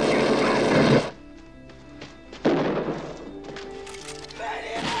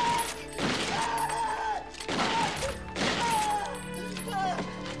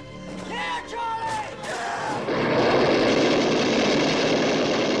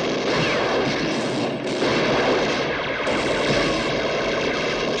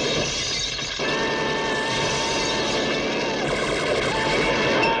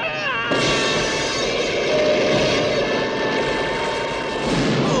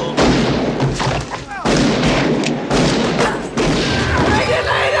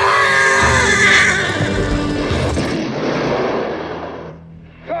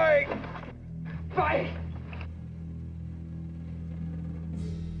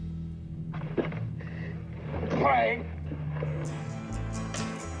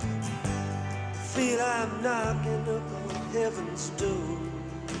 Feel I'm knocking up on heaven's door.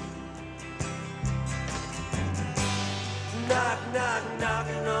 Knock, knock,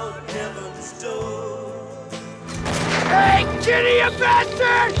 knocking on heaven's door. Hey, Kitty, you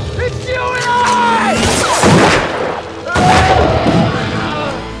bastard! It's you and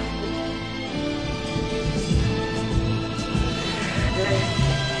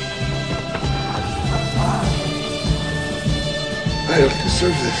I don't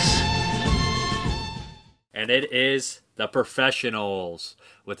deserve this. And it is The Professionals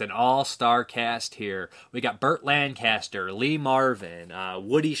with an all-star cast here. We got Burt Lancaster, Lee Marvin,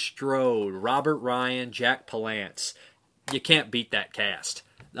 Woody Strode, Robert Ryan, Jack Palance. You can't beat that cast.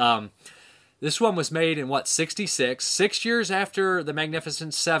 This one was made in, 66? 6 years after The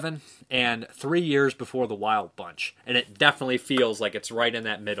Magnificent Seven and 3 years before The Wild Bunch. And it definitely feels like it's right in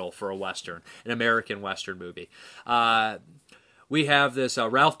that middle for a Western, an American Western movie. We have this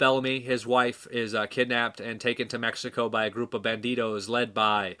Ralph Bellamy. His wife is kidnapped and taken to Mexico by a group of banditos led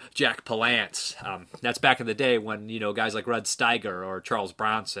by Jack Palance. That's back in the day when, guys like Red Steiger or Charles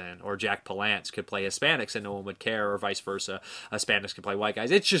Bronson or Jack Palance could play Hispanics and no one would care, or vice versa. Hispanics could play white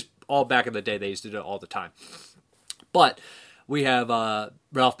guys. It's just all back in the day. They used to do it all the time. But we have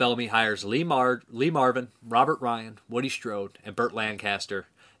Ralph Bellamy hires Lee Marvin, Robert Ryan, Woody Strode, and Burt Lancaster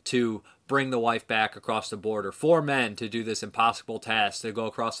to bring the wife back across the border. 4 men to do this impossible task, to go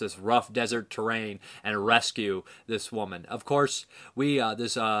across this rough desert terrain and rescue this woman. Of course,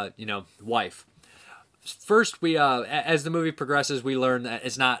 wife. First, as the movie progresses, we learn that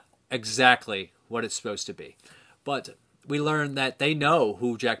it's not exactly what it's supposed to be. But we learn that they know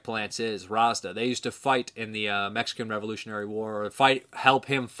who Jack Palance is, Razda. They used to fight in the Mexican Revolutionary War, or help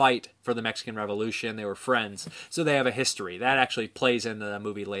him fight for the Mexican Revolution. They were friends, so they have a history. That actually plays into the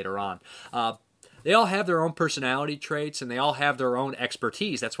movie later on. They all have their own personality traits, and they all have their own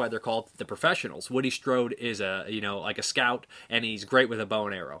expertise. That's why they're called the Professionals. Woody Strode is like a scout, and he's great with a bow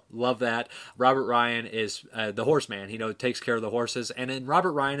and arrow. Love that. Robert Ryan is the horseman. He takes care of the horses. And in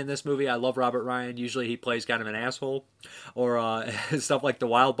Robert Ryan in this movie, I love Robert Ryan. Usually he plays kind of an asshole, or stuff like The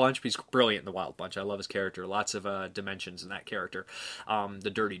Wild Bunch. He's brilliant in The Wild Bunch. I love his character. Lots of dimensions in that character. The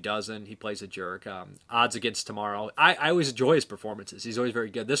Dirty Dozen, he plays a jerk. Odds Against Tomorrow. I always enjoy his performances. He's always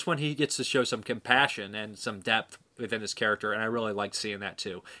very good. This one, he gets to show some compassion and some depth within his character, and I really liked seeing that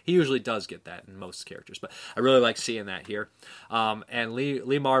too. He usually does get that in most characters, but I really like seeing that here. And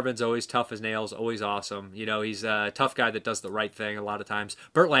Lee Marvin's always tough as nails, always awesome. He's a tough guy that does the right thing a lot of times.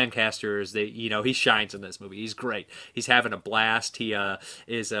 Burt Lancaster he shines in this movie. He's great. He's having a blast. He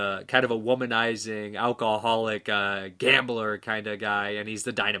is a kind of a womanizing, alcoholic, gambler kind of guy, and he's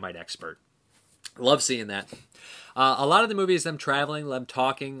the dynamite expert. Love seeing that. A lot of the movie is them traveling, them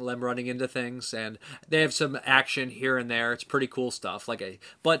talking, them running into things, and they have some action here and there. It's pretty cool stuff.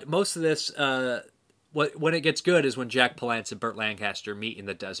 But most of this, when it gets good is when Jack Palance and Burt Lancaster meet in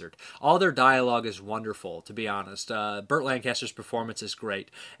the desert. All their dialogue is wonderful, to be honest. Burt Lancaster's performance is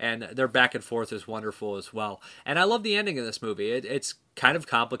great, and their back and forth is wonderful as well. And I love the ending of this movie. It's kind of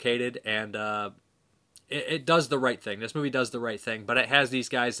complicated, and it does the right thing. This movie does the right thing, but it has these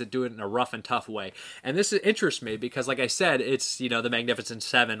guys that do it in a rough and tough way. And this interests me because, like I said, it's, the Magnificent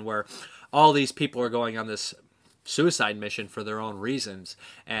Seven, where all these people are going on this suicide mission for their own reasons.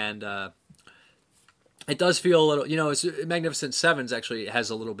 And it does feel a little, Magnificent Sevens actually has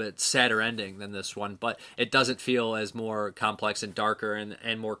a little bit sadder ending than this one, but it doesn't feel as more complex and darker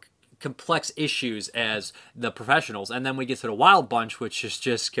and more complex issues as The Professionals. And then we get to the Wild Bunch, which is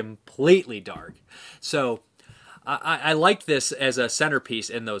just completely dark. So I like this as a centerpiece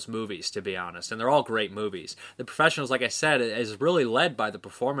in those movies, to be honest, and they're all great movies. The Professionals, like I said, is really led by the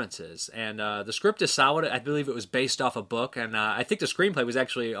performances, and the script is solid. I believe it was based off a book, and I think the screenplay was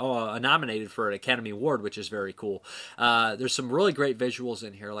actually nominated for an Academy Award, which is very cool. There's some really great visuals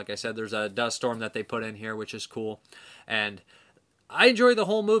in here. Like I said, there's a dust storm that they put in here, which is cool, and I enjoy the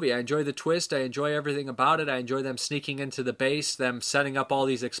whole movie. I enjoy the twist. I enjoy everything about it. I enjoy them sneaking into the base, them setting up all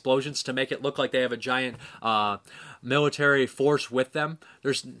these explosions to make it look like they have a giant military force with them.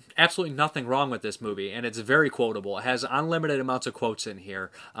 There's absolutely nothing wrong with this movie, and it's very quotable. It has unlimited amounts of quotes in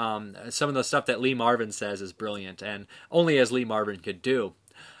here. Some of the stuff that Lee Marvin says is brilliant, and only as Lee Marvin could do.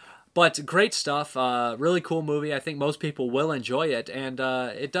 But great stuff. Really cool movie. I think most people will enjoy it, and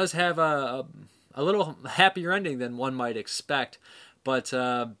it does have a little happier ending than one might expect, but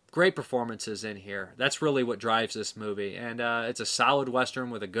great performances in here. That's really what drives this movie, and it's a solid Western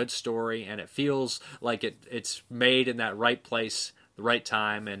with a good story, and it feels like it's made in that right place, the right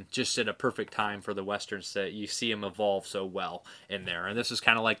time, and just at a perfect time for the Westerns that you see them evolve so well in there. And this is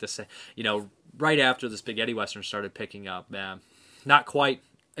kind of like the, right after the spaghetti Western started picking up. Not quite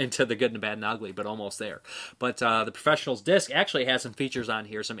into the good and the bad and ugly, but almost there. But the Professionals disc actually has some features on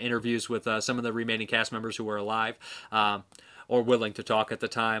here, some interviews with some of the remaining cast members who were alive or willing to talk at the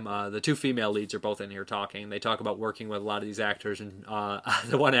time. The two female leads are both in here talking. They talk about working with a lot of these actors, and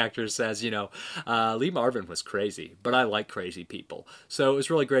the one actor says, Lee Marvin was crazy, but I like crazy people. So it was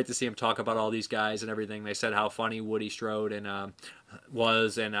really great to see him talk about all these guys and everything. They said how funny Woody Strode and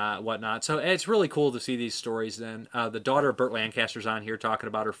was and whatnot. So it's really cool to see these stories then. The daughter of Burt Lancaster's on here talking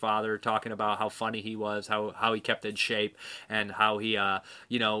about her father, talking about how funny he was, how he kept in shape, and how he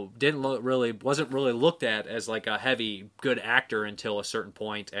wasn't really looked at as like a heavy good actor until a certain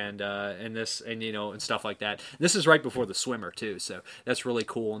point, and stuff like that. This is right before The Swimmer too, so that's really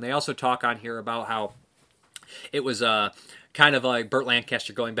cool. And they also talk on here about how it was kind of like Burt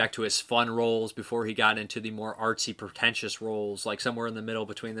Lancaster going back to his fun roles before he got into the more artsy, pretentious roles. Like somewhere in the middle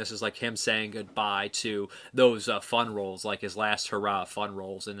between this is like him saying goodbye to those fun roles, like his last hurrah fun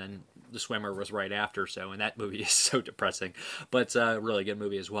roles, and then The Swimmer was right after. So, and that movie is so depressing, but it's a really good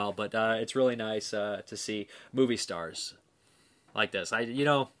movie as well. But it's really nice to see movie stars like this.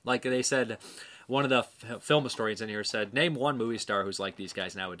 Like they said, one of the film historians in here said, name one movie star who's like these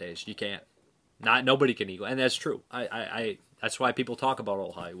guys nowadays. You can't. Nobody can equal, and that's true. I that's why people talk about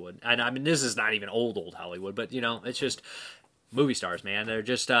old Hollywood. And I mean, this is not even old Hollywood, but it's just movie stars, man. They're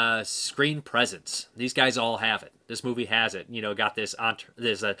just screen presence. These guys all have it. This movie has it. Got this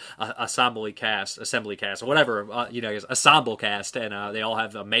assembly cast, or whatever. Ensemble cast, and they all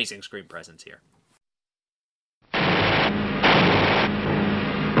have amazing screen presence here.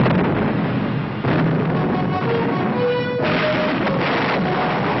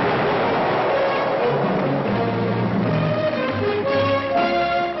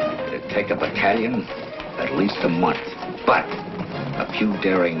 Take a battalion, at least a month. But a few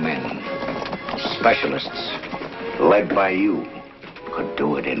daring men, specialists, led by you, could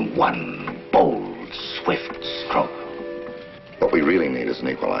do it in one bold, swift stroke. What we really need is an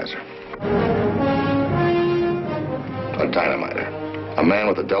equalizer. A dynamiter. A man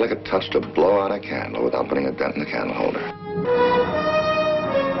with a delicate touch to blow out a candle without putting a dent in the candle holder.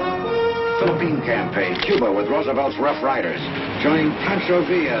 Philippine campaign, Cuba with Roosevelt's Rough Riders, joining Pancho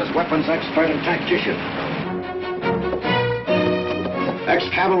Villa's weapons expert and tactician.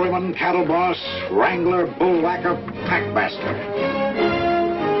 Cavalryman, cattle boss, wrangler, bull whacker, packmaster.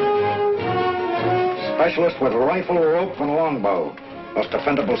 Specialist with rifle, rope, and longbow. Most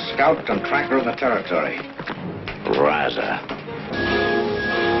defendable scout and tracker in the territory. Raza.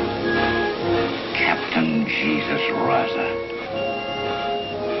 Captain Jesus Raza.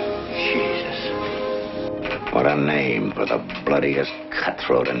 Jesus. What a name for the bloodiest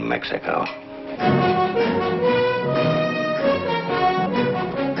cutthroat in Mexico.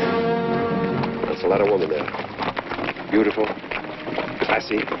 That's a lot of woman there. Beautiful,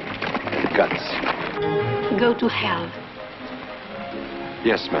 classy, and guts. Go to hell.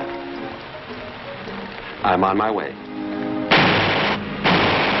 Yes, ma'am. I'm on my way.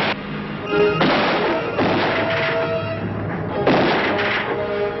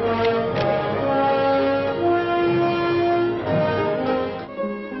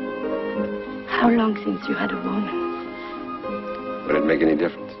 How long since you had a woman? Would it make any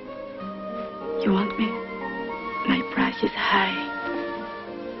difference? You want me? My price is high.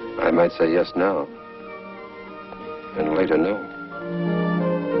 I might say yes now. And later no.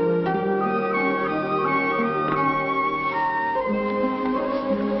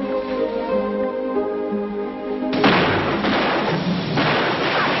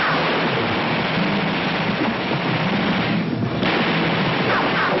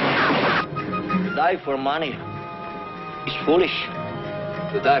 Die for money is foolish.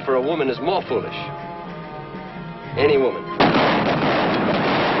 To die for a woman is more foolish. Any woman.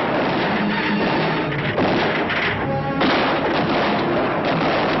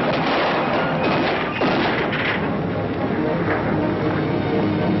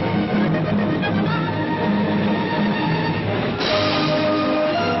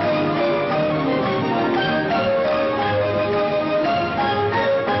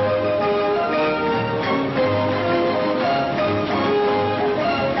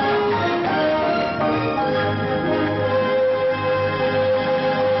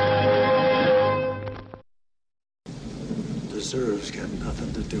 Deserves got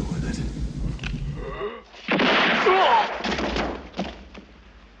nothing to do with it.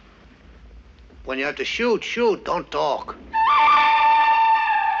 When you have to shoot, shoot, don't talk.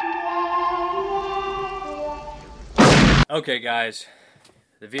 Okay, guys.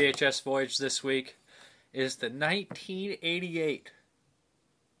 The VHS voyage this week is the 1988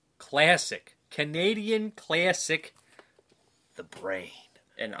 classic, Canadian classic, The Brain.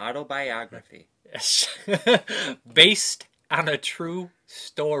 An autobiography. Based on a true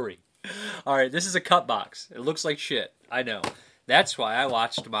story. Alright, this is a cut box. It looks like shit. I know. That's why I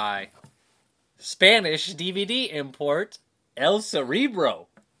watched my Spanish DVD import, El Cerebro.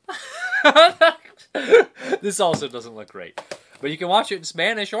 This also doesn't look great. But you can watch it in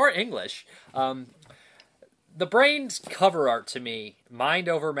Spanish or English. The Brain's cover art to me, Mind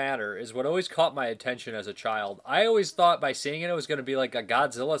Over Matter, is what always caught my attention as a child. I always thought by seeing it was going to be like a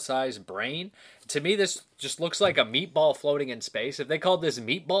Godzilla-sized brain. To me, this just looks like a meatball floating in space. If they called this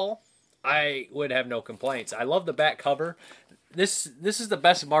Meatball, I would have no complaints. I love the back cover. This is the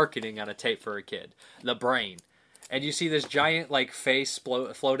best marketing on a tape for a kid. The Brain. And you see this giant like face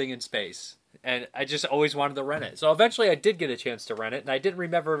floating in space. And I just always wanted to rent it. So eventually I did get a chance to rent it, and I didn't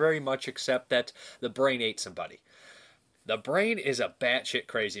remember very much except that the brain ate somebody. The Brain is a batshit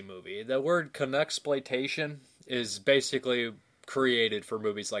crazy movie. The word Canucksploitation is basically created for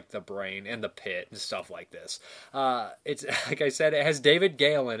movies like The Brain and The Pit and stuff like this. It's like I said, it has David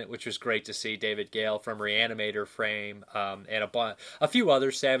Gale in it, which was great to see. David Gale from Reanimator fame, and a few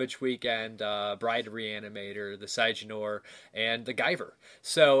others, Savage Weekend, Bride Reanimator, The Sigenor, and The Guyver.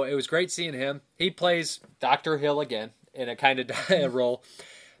 So it was great seeing him. He plays Dr. Hill again in a kind of role.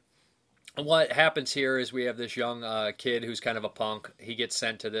 What happens here is we have this young kid who's kind of a punk. He gets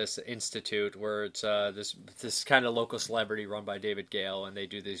sent to this institute where it's this kind of local celebrity run by David Gale, and they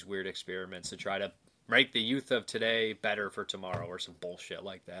do these weird experiments to try to make the youth of today better for tomorrow or some bullshit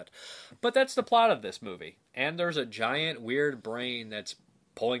like that. But that's the plot of this movie. And there's a giant weird brain that's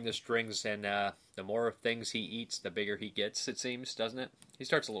pulling the strings, and the more things he eats, the bigger he gets, it seems, doesn't it? He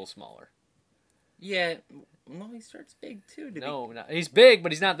starts a little smaller. Yeah, well, he starts big too. He's big,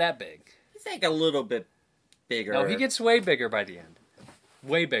 but he's not that big. He's like a little bit bigger. No, he gets way bigger by the end.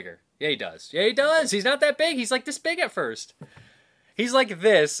 Way bigger. Yeah, he does. Yeah, he does. He's not that big. He's like this big at first. He's like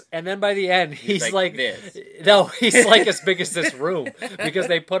this, and then by the end, he's like this. No, he's like as big as this room because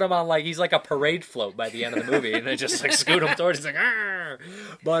they put him on like he's like a parade float by the end of the movie, and they just like scoot him towards. He's like, argh!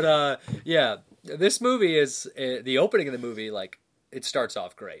 But yeah, this movie is the opening of the movie. Like it starts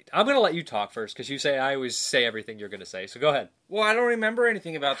off great. I'm gonna let you talk first because you say I always say everything you're gonna say. So go ahead. Well, I don't remember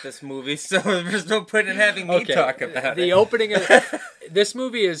anything about this movie, so there's no point in having me talk about it. The opening of this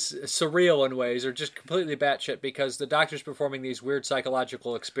movie is surreal in ways, or just completely batshit, because the doctor's performing these weird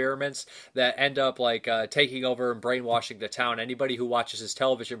psychological experiments that end up like taking over and brainwashing the town. Anybody who watches his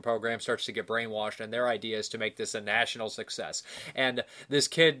television program starts to get brainwashed, and their idea is to make this a national success. And this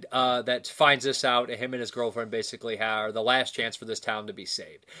kid that finds this out, him and his girlfriend basically are the last chance for this town to be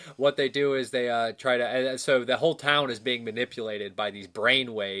saved. What they do is they try to, so the whole town is being manipulated by these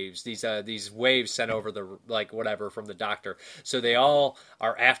brain waves, these waves sent over the from the doctor. So they all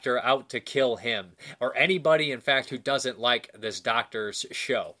are out to kill him or anybody, in fact, who doesn't like this doctor's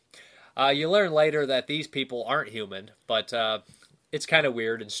show. You learn later that these people aren't human, but it's kind of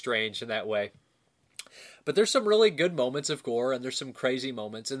weird and strange in that way. But there's some really good moments of gore, and there's some crazy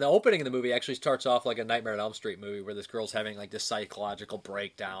moments. And the opening of the movie actually starts off like a Nightmare on Elm Street movie, where this girl's having like this psychological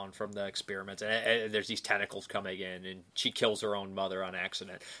breakdown from the experiments, and there's these tentacles coming in, and she kills her own mother on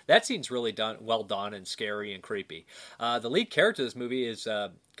accident. That scene's really well done and scary and creepy. The lead character of this movie is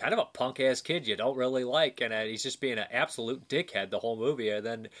kind of a punk-ass kid you don't really like, and he's just being an absolute dickhead the whole movie, and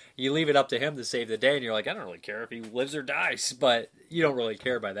then you leave it up to him to save the day, and you're like, I don't really care if he lives or dies, but you don't really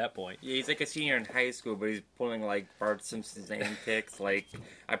care by that point. Yeah, he's like a senior in high school, but he's pulling like Bart Simpson's antics, like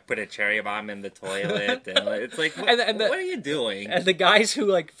I put a cherry bomb in the toilet, and it's like, what are you doing? And the guys who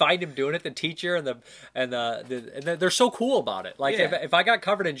like find him doing it, the teacher and they're so cool about it. Like if I got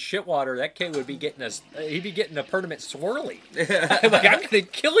covered in shit water, that kid would be getting he'd be getting a permanent swirly. Like, I'm gonna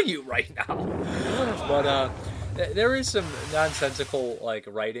kill you right now. But there is some nonsensical like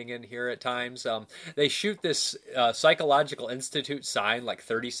writing in here at times. They shoot this psychological institute sign like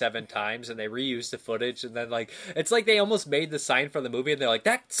 37 times, and they reuse the footage, and then like it's like they almost made the sign for the movie, and they're like,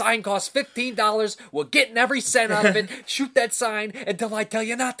 that sign costs $15, we're getting every cent out of it, shoot that sign until I tell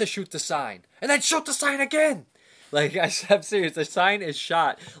you not to shoot the sign, and then shoot the sign again. Like, I'm serious. The sign is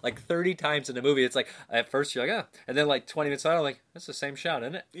shot like 30 times in the movie. It's like, at first you're like, and then like 20 minutes later, I'm like, that's the same shot,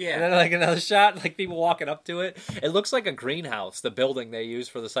 isn't it? Yeah. And then like another shot, like people walking up to it. It looks like a greenhouse, the building they use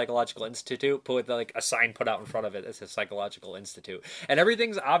for the Psychological Institute, with like a sign put out in front of it. It's a Psychological Institute. And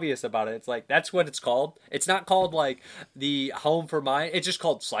everything's obvious about it. It's like, that's what it's called. It's not called like the Home for Mind. It's just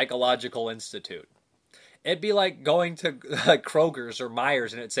called Psychological Institute. It'd be like going to like Kroger's or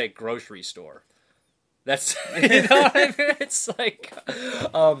Myers, and it'd say grocery store. That's, you know what I mean? It's like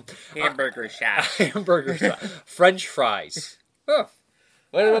hamburger shop. Hamburger shop. French fries. Oh,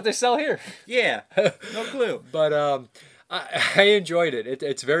 what they sell here? Yeah, no clue. But I enjoyed it.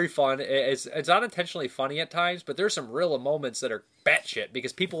 It's very fun. It's unintentionally funny at times, but there's some real moments that are batshit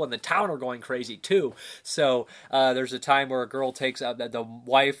because people in the town are going crazy too. So there's a time where a girl takes the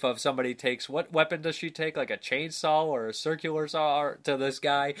wife of somebody takes, what weapon does she take? Like a chainsaw or a circular saw to this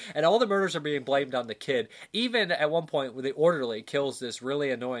guy, and all the murders are being blamed on the kid. Even at one point, where the orderly kills this really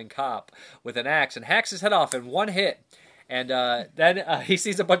annoying cop with an axe and hacks his head off in one hit. And then he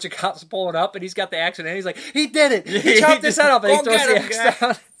sees a bunch of cops pulling up, and he's got the axe in hand. He's like, he did it! He chopped his head off, and he throws the axe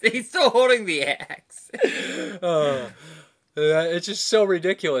down. He's still holding the axe. It's just so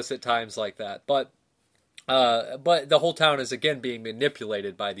ridiculous at times like that. But the whole town is, again, being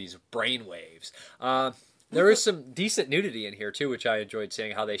manipulated by these brainwaves. There is some decent nudity in here, too, which I enjoyed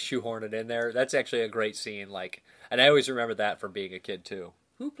seeing how they shoehorn it in there. That's actually a great scene. And I always remember that from being a kid, too.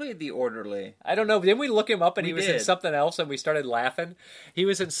 Who played the orderly? I don't know. Didn't we look him up and he was did. in something else and we started laughing? He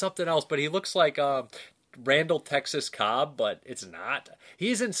was in something else, but he looks like Randall Texas Cobb, but it's not.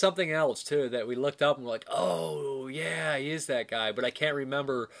 He's in something else, too, that we looked up and we're like, oh, yeah, he is that guy, but I can't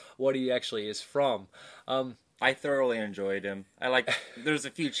remember what he actually is from. I thoroughly enjoyed him. There's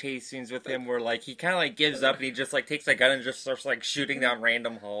a few chase scenes with him where, he kind of, gives up and he just, takes a gun and just starts, shooting down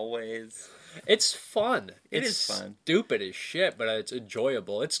random hallways. It's fun. It's fun. Stupid as shit, but it's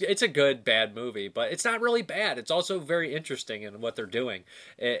enjoyable. It's a good, bad movie, but it's not really bad. It's also very interesting in what they're doing.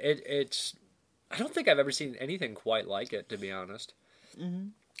 It's I don't think I've ever seen anything quite like it, to be honest. Mm-hmm.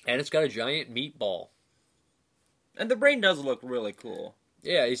 And it's got a giant meatball. And the brain does look really cool.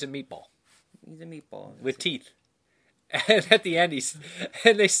 Yeah, he's a meatball. He's a meatball. With teeth. And at the end,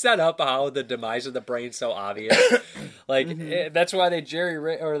 they set up how the demise of the brain's so obvious. That's why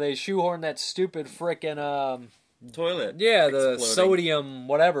they shoehorn that stupid frickin' toilet. Yeah, the sodium,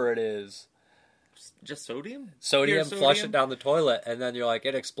 whatever it is. Just sodium? Sodium, flush it down the toilet, and then you're like,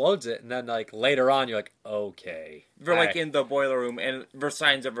 it explodes it, and then later on, you're like, okay. We're in the boiler room, and there's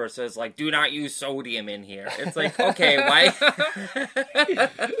signs over it says, do not use sodium in here. It's like, okay, why?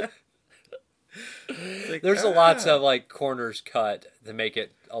 There's lots of corners cut to make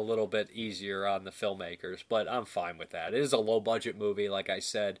it a little bit easier on the filmmakers, but I'm fine with that. It is a low-budget movie, like I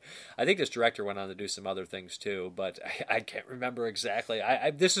said. I think this director went on to do some other things too, but I can't remember exactly.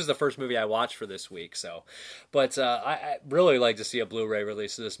 This is the first movie I watched for this week, so. But I really like to see a Blu-ray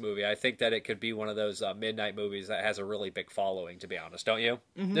release of this movie. I think that it could be one of those midnight movies that has a really big following, to be honest, don't you?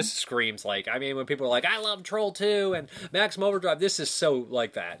 Mm-hmm. This screams like, I mean, when people are like, I love Troll 2 and Maximum Overdrive, this is so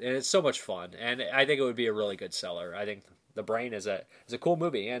like that, and it's so much fun, and I think it would be a really good seller. I think The Brain is a cool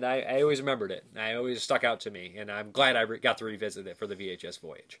movie, and I always remembered it. I always stuck out to me, and I'm glad I got to revisit it for the VHS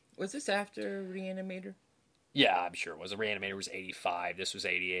voyage. Was this after Reanimator? Yeah, I'm sure it was. Reanimator was 85. This was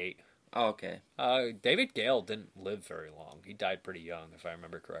 88. Oh, okay. David Gale didn't live very long. He died pretty young, if I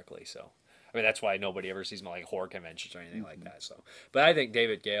remember correctly. So, I mean, that's why nobody ever sees him at like horror conventions or anything like that. So, but I think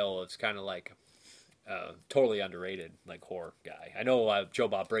David Gale is kind of like totally underrated, like horror guy. I know Joe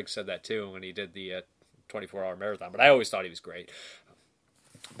Bob Briggs said that too when he did the 24-hour marathon, but I always thought he was great.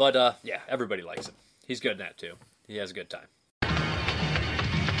 But yeah, everybody likes him. He's good in that too. He has a good time.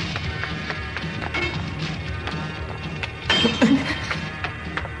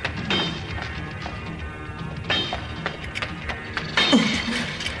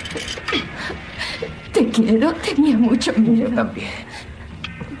 Te quiero, tenía mucho miedo. Yo también.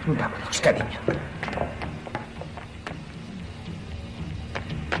 Vámonos, cariño.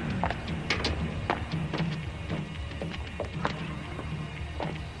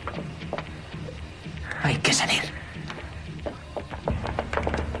 Hay que salir.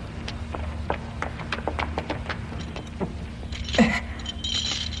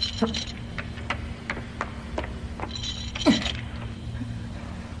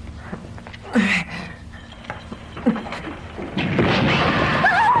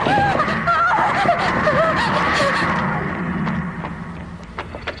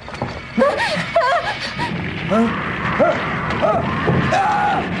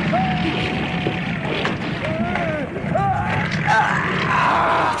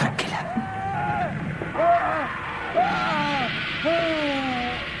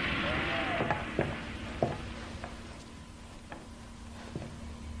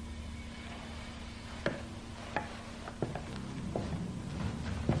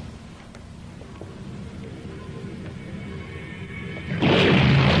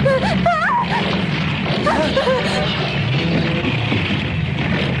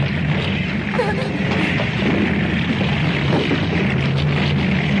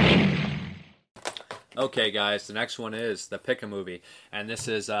 Okay, guys, the next one is the Pick a Movie, and this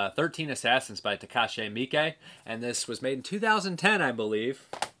is 13 Assassins by Takashi Miike, and this was made in 2010, I believe.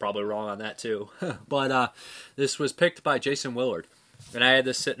 Probably wrong on that, too. But this was picked by Jason Willard, and I had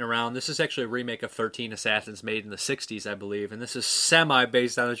this sitting around. This is actually a remake of 13 Assassins made in the 60s, I believe, and this is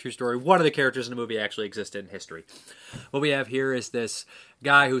semi-based on a true story. One of the characters in the movie actually existed in history. What we have here is this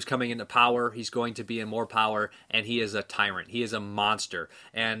guy who's coming into power. He's going to be in more power, and he is a tyrant. He is a monster,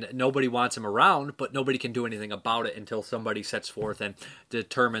 and nobody wants him around, but nobody can do anything about it until somebody sets forth and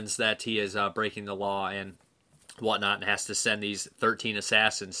determines that he is breaking the law and whatnot, and has to send these 13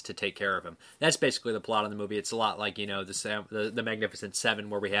 assassins to take care of him. That's basically the plot of the movie. It's a lot like, you know, the Magnificent Seven,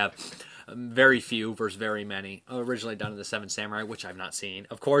 where we have very few versus very many. Originally done in the Seven Samurai, which I've not seen.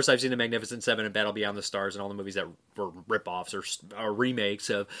 Of course, I've seen the Magnificent Seven and Battle Beyond the Stars and all the movies that were rip-offs or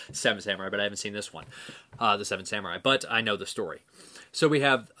remakes of Seven Samurai, but I haven't seen this one, the Seven Samurai. But I know the story. So we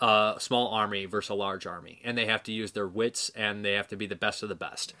have a small army versus a large army, and they have to use their wits, and they have to be the best of the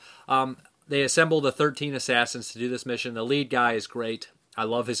best. They assemble the 13 assassins to do this mission. The lead guy is great. I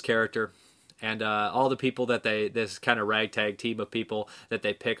love his character. And all the people that this kind of ragtag team of people that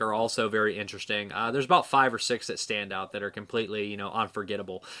they pick are also very interesting. There's about 5 or 6 that stand out that are completely, you know,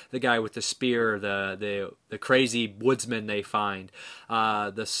 unforgettable. The guy with the spear, the crazy woodsman they find,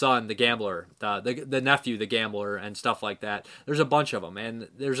 the son, the gambler, the nephew, the gambler, and stuff like that. There's a bunch of them, and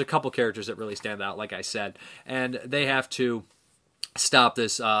there's a couple characters that really stand out, like I said. And they have to stop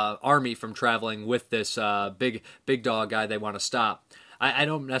this army from traveling with this big dog guy they want to stop. I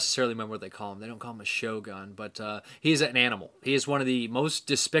don't necessarily remember what they call him. They don't call him a shogun, but he's an animal. He is one of the most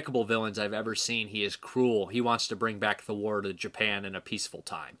despicable villains I've ever seen. He is cruel. He wants to bring back the war to Japan in a peaceful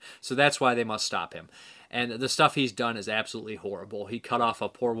time. So that's why they must stop him. And the stuff he's done is absolutely horrible. He cut off a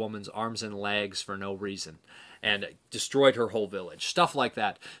poor woman's arms and legs for no reason and destroyed her whole village, stuff like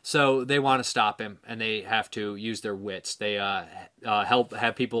that. So they want to stop him, and they have to use their wits. They help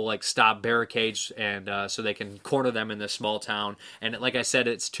have people like stop barricades, and so they can corner them in this small town. And like I said,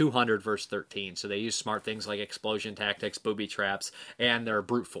 it's 200 versus 13, so they use smart things like explosion tactics, booby traps, and their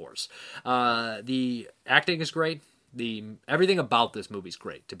brute force. The acting is great. everything about this movie's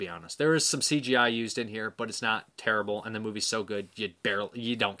great, to be honest. There is some CGI used in here, but it's not terrible, and the movie's so good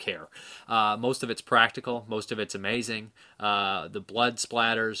you don't care. Most of it's practical, most of it's amazing. The blood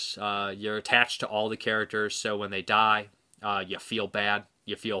splatters, you're attached to all the characters, so when they die, you feel bad,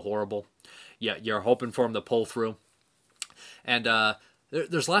 you feel horrible. You're hoping for them to pull through. And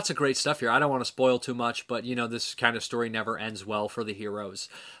there's lots of great stuff here. I don't want to spoil too much, but this kind of story never ends well for the heroes.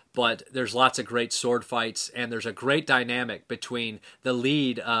 But there's lots of great sword fights, and there's a great dynamic between the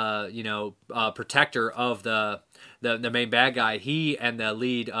lead, protector of the main bad guy. He and the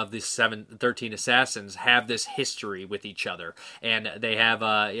lead of the 13 assassins have this history with each other, and they have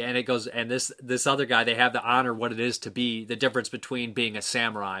this other guy, they have to honor what it is to be the difference between being a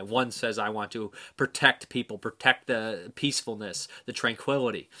samurai. One says, I want to protect people, protect the peacefulness, the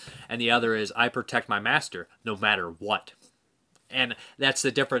tranquility, and the other is, I protect my master no matter what. And that's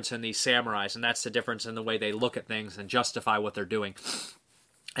the difference in these samurais, and that's the difference in the way they look at things and justify what they're doing.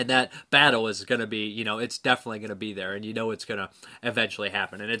 And that battle is going to be, it's definitely going to be there, and it's going to eventually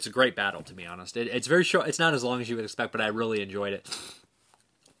happen. And it's a great battle, to be honest. It's very short. It's not as long as you would expect, but I really enjoyed it.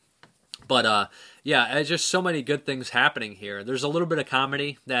 But, it's just so many good things happening here. There's a little bit of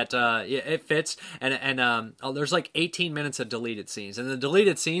comedy that it fits, and there's like 18 minutes of deleted scenes. And the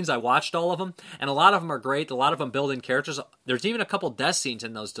deleted scenes, I watched all of them, and a lot of them are great. A lot of them build in characters. There's even a couple death scenes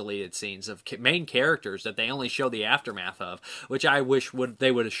in those deleted scenes of main characters that they only show the aftermath of, which I wish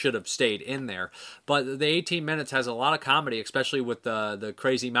they should have stayed in there. But the 18 minutes has a lot of comedy, especially with the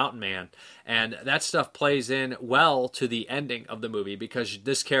crazy mountain man. And that stuff plays in well to the ending of the movie, because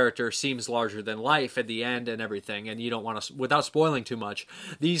this character seems larger than life at the end and everything, and you don't want to, without spoiling too much,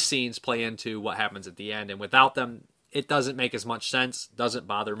 these scenes play into what happens at the end, and without them, it doesn't make as much sense, doesn't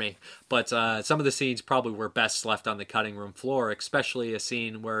bother me. But some of the scenes probably were best left on the cutting room floor, especially a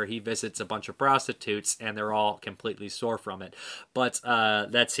scene where he visits a bunch of prostitutes and they're all completely sore from it. But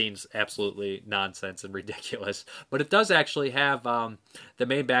that scene's absolutely nonsense and ridiculous. But it does actually have the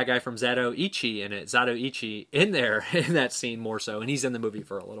main bad guy from Zatoichi in there in that scene more so, and he's in the movie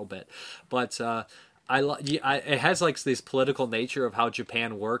for a little bit. But it has like this political nature of how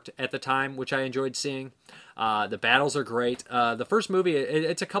Japan worked at the time, which I enjoyed seeing. The battles are great. The first movie,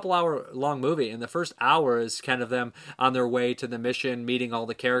 it's a couple hour long movie, and the first hour is kind of them on their way to the mission, meeting all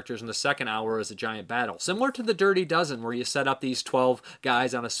the characters, and the second hour is a giant battle. Similar to The Dirty Dozen, where you set up these 12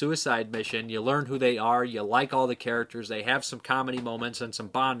 guys on a suicide mission, you learn who they are, you like all the characters, they have some comedy moments and some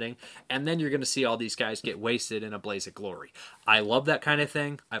bonding, and then you're going to see all these guys get wasted in a blaze of glory. I love that kind of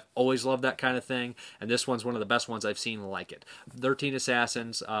thing. I've always loved that kind of thing, and this one's one of the best ones I've seen like it. 13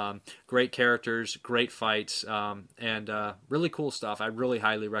 Assassins, great characters, great fights, and really cool stuff. I really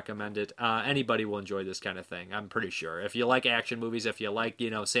highly recommend it. Anybody will enjoy this kind of thing, I'm pretty sure. If you like action movies, if you like,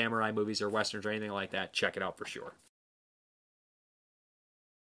 samurai movies or westerns or anything like that, check it out for sure.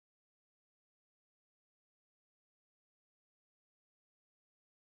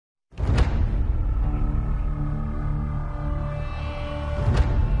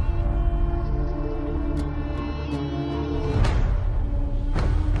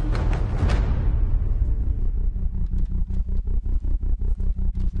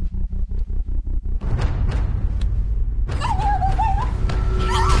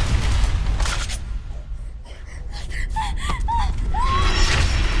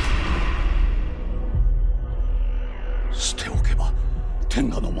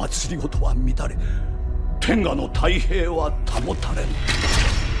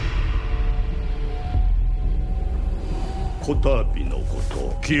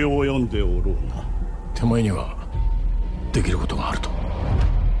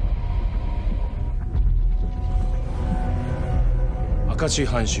明石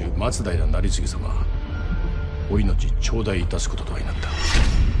藩主松平成次様お命頂戴いたすことと相なった。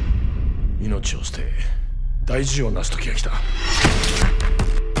命を捨て大事をなす時が来た。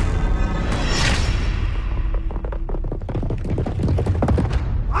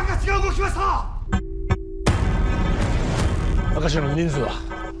明石が動きました。明石の人数は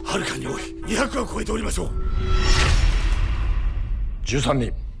はるかに多い。200は超えておりましょう。13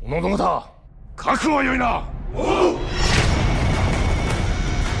人。おのど方覚悟はよいな。おう。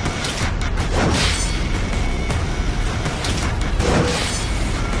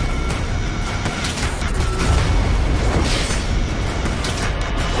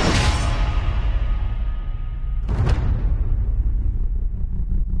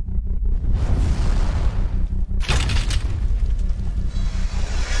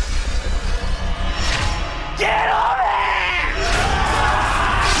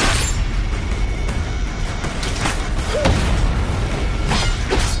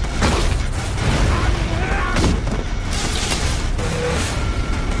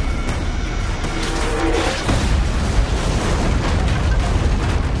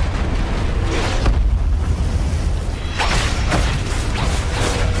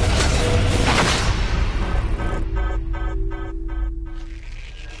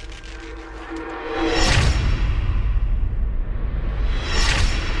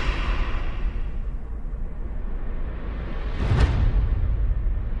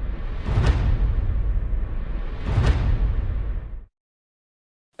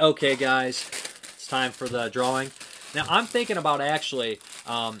Okay, guys, it's time for the drawing. Now, I'm thinking about actually,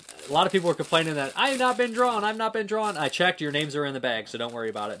 a lot of people were complaining that I've not been drawn. I checked, your names are in the bag, so don't worry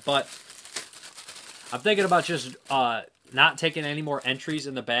about it. But I'm thinking about just not taking any more entries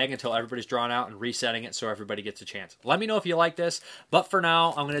in the bag until everybody's drawn out and resetting it so everybody gets a chance. Let me know if you like this, but for now,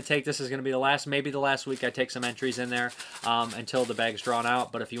 I'm going to take this is going to be maybe the last week I take some entries in there until the bag's drawn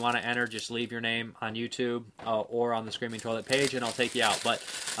out. But if you want to enter, just leave your name on YouTube or on the Screaming Toilet page, and I'll take you out. But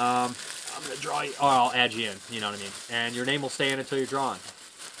I'm going to draw you, or I'll add you in, you know what I mean? And your name will stay in until you're drawn.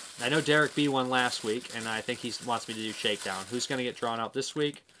 I know Derek B won last week, and I think he wants me to do Shakedown. Who's going to get drawn out this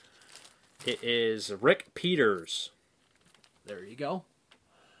week? It is Rick Peters. There you go.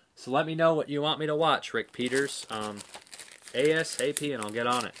 So let me know what you want me to watch, Rick Peters. ASAP, and I'll get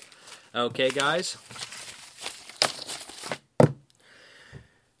on it. Okay, guys.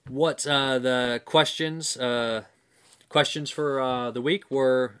 What the questions? Questions for the week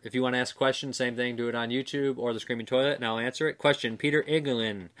were, if you want to ask a question, same thing, do it on YouTube or the Screaming Toilet, and I'll answer it. Question, Peter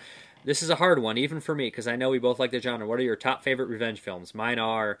Iglin. This is a hard one, even for me, because I know we both like the genre. What are your top favorite revenge films? Mine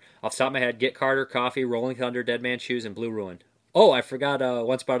are, off the top of my head, Get Carter, Coffee, Rolling Thunder, Dead Man's Shoes, and Blue Ruin. Oh, I forgot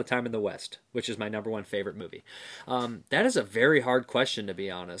Once Upon a Time in the West, which is my #1 favorite movie. That is a very hard question, to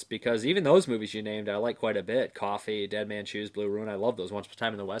be honest, because even those movies you named, I like quite a bit. Coffee, Dead Man's Shoes, Blue Ruin, I love those. Once Upon a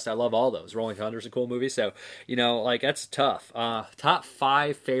Time in the West, I love all those. Rolling Thunder's a cool movie, so, that's tough. Top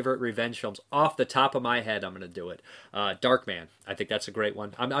 5 favorite revenge films. Off the top of my head, I'm going to do it. Darkman, I think that's a great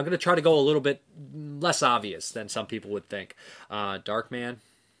one. I'm going to try to go a little bit less obvious than some people would think. Darkman,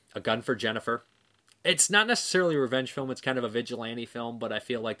 A Gun for Jennifer. It's not necessarily a revenge film. It's kind of a vigilante film, but I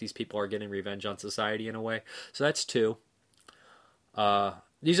feel like these people are getting revenge on society in a way. So that's 2.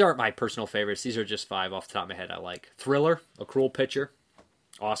 These aren't my personal favorites. These are just 5 off the top of my head I like. Thriller, A Cruel Picture.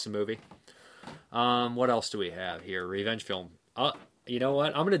 Awesome movie. What else do we have here? Revenge film. You know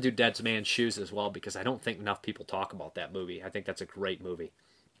what? I'm going to do Dead Man's Shoes as well because I don't think enough people talk about that movie. I think that's a great movie.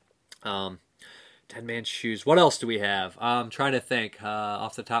 Dead Man's Shoes. What else do we have? I'm trying to think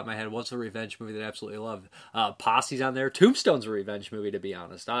off the top of my head. What's a revenge movie that I absolutely love? Posse's on there. Tombstone's a revenge movie, to be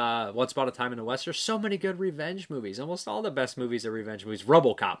honest. Once Upon a Time in the West. There's so many good revenge movies. Almost all the best movies are revenge movies.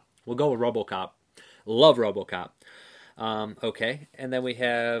 RoboCop. We'll go with RoboCop. Love RoboCop. Okay. And then we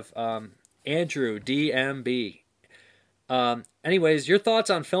have Andrew DMB. Anyways, your thoughts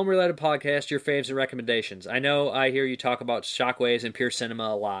on film-related podcasts, your faves and recommendations. I know I hear you talk about Shockwaves and Pure Cinema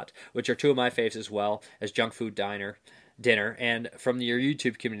a lot, which are 2 of my faves as well, as Junk Food Dinner, and from your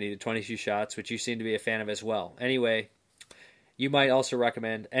YouTube community, the 22 Shots, which you seem to be a fan of as well. Anyway, you might also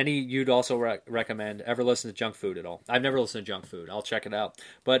recommend, you'd also recommend, ever listen to Junk Food at all? I've never listened to Junk Food. I'll check it out.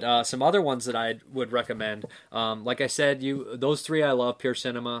 But some other ones that I would recommend, like I said, those 3 I love, Pure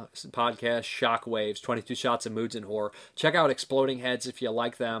Cinema Podcast, Shockwaves, 22 Shots of Moods and Horror. Check out Exploding Heads if you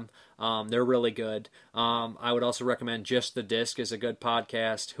like them. They're really good. I would also recommend Just the Disc is a good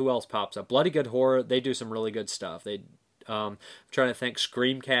podcast. Who else pops up? Bloody Good Horror. They do some really good stuff. I'm trying to think.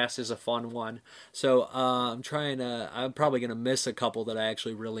 Screamcast is a fun one. So I'm probably going to miss a couple that I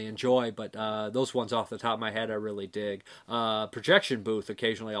actually really enjoy, but those ones off the top of my head I really dig. Projection Booth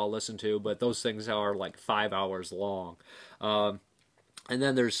occasionally I'll listen to, but those things are like 5 hours long. And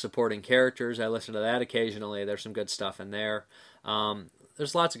then there's Supporting Characters. I listen to that occasionally. There's some good stuff in there.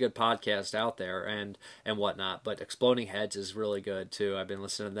 There's lots of good podcasts out there and whatnot, but Exploding Heads is really good too. I've been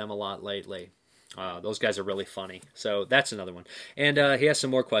listening to them a lot lately. Those guys are really funny. So that's another one. And he has some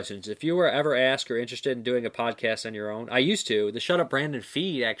more questions. If you were ever asked or interested in doing a podcast on your own, I used to. The Shut Up Brandon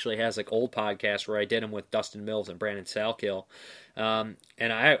feed actually has like old podcasts where I did them with Dustin Mills and Brandon Salkill. And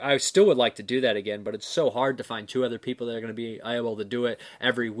I still would like to do that again, but it's so hard to find 2 other people that are going to be able to do it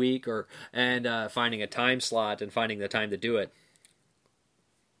every week and finding a time slot and finding the time to do it.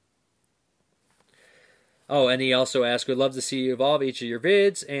 Oh, and he also asked, would love to see you evolve each of your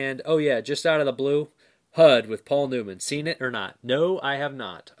vids. And, oh yeah, just out of the blue, HUD with Paul Newman. Seen it or not? No, I have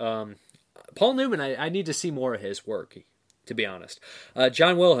not. Paul Newman, I need to see more of his work, to be honest.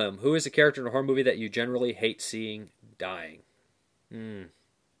 John Wilhelm, who is a character in a horror movie that you generally hate seeing dying?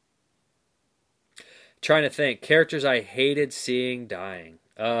 Trying to think. Characters I hated seeing dying.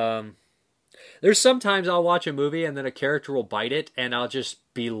 There's sometimes I'll watch a movie and then a character will bite it, and I'll just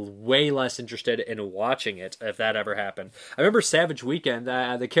be way less interested in watching it if that ever happened. I remember Savage Weekend.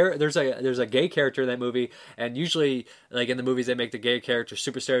 There's a gay character in that movie, and usually, like in the movies, they make the gay character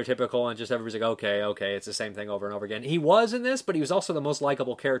super stereotypical, and just everybody's like, okay, it's the same thing over and over again. He was in this, but he was also the most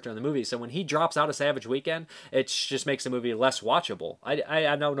likable character in the movie. So when he drops out of Savage Weekend, it just makes the movie less watchable.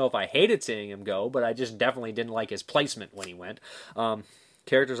 I don't know if I hated seeing him go, but I just definitely didn't like his placement when he went.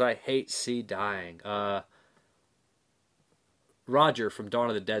 Characters I hate see dying. Roger from Dawn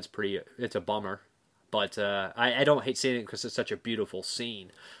of the Dead's it's a bummer. But I don't hate seeing it because it's such a beautiful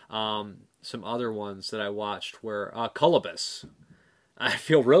scene. Some other ones that I watched were Cullibus. I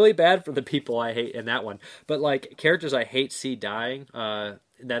feel really bad for the people I hate in that one. But like characters I hate see dying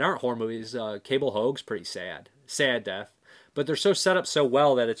that aren't horror movies. Cable Hogue's pretty sad. Sad death. But they're so set up so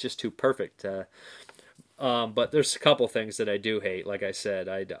well that it's just too perfect. But there's a couple things that I do hate. Like I said,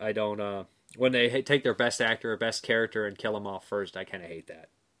 I don't... when they take their best actor or best character and kill him off first, I kind of hate that.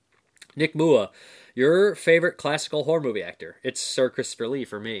 Nick Mua, your favorite classical horror movie actor? It's Sir Christopher Lee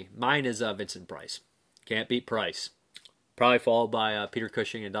for me. Mine is Vincent Price. Can't beat Price. Probably followed by Peter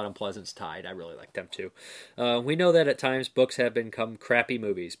Cushing and Donald Pleasant's Tide. I really like them too. We know that at times books have become crappy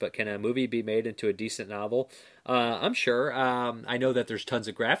movies, but can a movie be made into a decent novel? I'm sure. I know that there's tons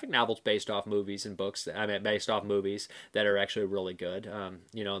of graphic novels based off movies and books. Based off movies that are actually really good.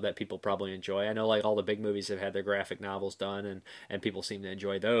 That people probably enjoy. I know like all the big movies have had their graphic novels done, and people seem to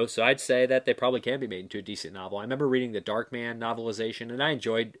enjoy those. So I'd say that they probably can be made into a decent novel. I remember reading the Darkman novelization, and I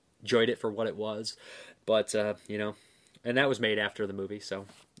enjoyed it for what it was. But and that was made after the movie, so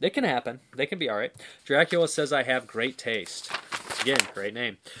it can happen. They can be all right. Dracula says I have great taste. Again, great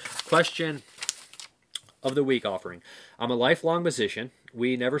name. Question of the week offering. I'm a lifelong musician.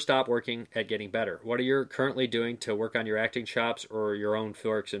 We never stop working at getting better. What are you currently doing to work on your acting chops or your own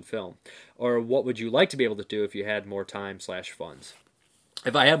works in film? Or what would you like to be able to do if you had more time/funds?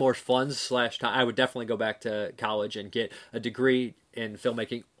 If I had more funds/time, I would definitely go back to college and get a degree in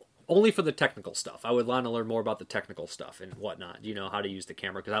filmmaking. Only for the technical stuff. I would want to learn more about the technical stuff and whatnot. How to use the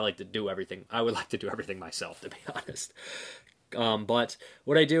camera, because I like to do everything. I would like to do everything myself, to be honest. But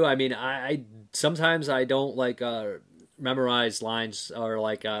what I do, I sometimes I don't like memorize lines or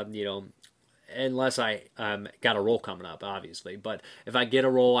like unless I got a role coming up, obviously. But if I get a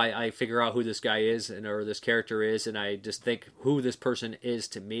role, I figure out who this guy is or this character is, and I just think who this person is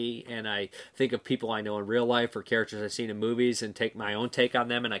to me, and I think of people I know in real life or characters I've seen in movies and take my own take on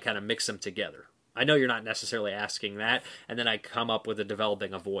them, and I kind of mix them together. I know you're not necessarily asking that, and then I come up with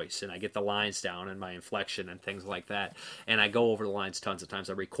developing a voice, and I get the lines down and my inflection and things like that, and I go over the lines tons of times.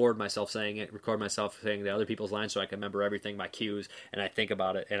 I record myself saying it, record myself saying the other people's lines so I can remember everything, my cues, and I think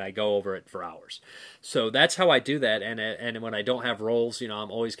about it, and I go over it for hours. So that's how I do that, and when I don't have roles,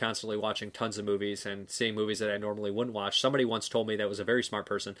 I'm always constantly watching tons of movies and seeing movies that I normally wouldn't watch. Somebody once told me that was a very smart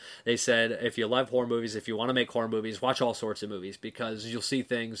person. They said, if you love horror movies, if you want to make horror movies, watch all sorts of movies, because you'll see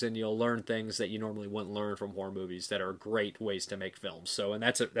things and you'll learn things that you normally wouldn't learn from horror movies that are great ways to make films. So, and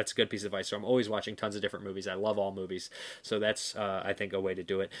that's a good piece of advice. So I'm always watching tons of different movies. I love all movies. So that's, I think, a way to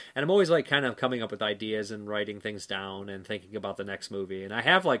do it. And I'm always like kind of coming up with ideas and writing things down and thinking about the next movie. And I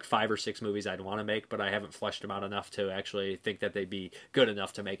have like 5 or 6 movies I'd want to make, but I haven't fleshed them out enough to actually think that they'd be good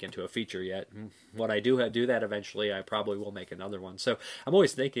enough to make into a feature yet. When I do that eventually, I probably will make another one. So I'm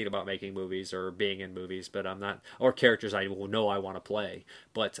always thinking about making movies or being in movies, but I'm not, or characters I will know I want to play,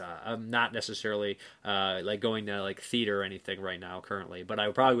 but I'm not necessarily like going to like theater or anything right now currently, but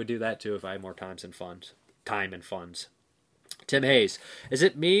I probably would do that too if I had more time and funds. Tim Hayes, is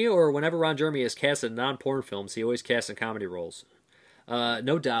it me or whenever Ron Jeremy is cast in non-porn films, he always casts in comedy roles?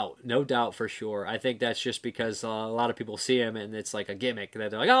 No doubt for sure. I think that's just because a lot of people see him and it's like a gimmick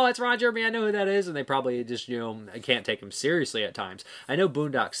that they're like, oh, it's Ron Jeremy, I know who that is, and they probably just can't take him seriously at times. I know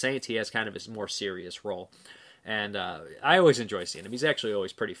Boondock Saints, he has kind of his more serious role. And I always enjoy seeing him. He's actually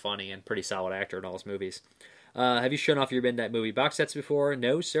always pretty funny and pretty solid actor in all his movies. Have you shown off your Midnight Movie box sets before?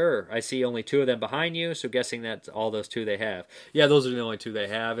 No, sir. I see only 2 of them behind you, so guessing that's all those 2 they have. Yeah, those are the only 2 they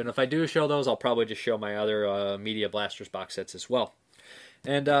have. And if I do show those, I'll probably just show my other Media Blasters box sets as well.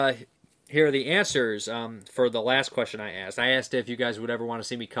 And here are the answers for the last question I asked. I asked if you guys would ever want to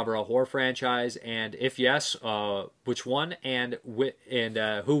see me cover a horror franchise, and if yes, which one, and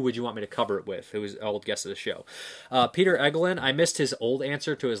who would you want me to cover it with? Who was an old guest of the show? Peter Egelin, I missed his old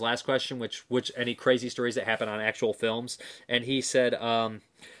answer to his last question, which any crazy stories that happen on actual films, and he said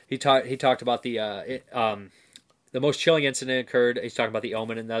he talked about the most chilling incident occurred. He's talking about The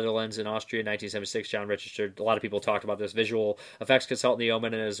Omen in the Netherlands and Austria in 1976. John Richardson. A lot of people talked about this. Visual effects consultant The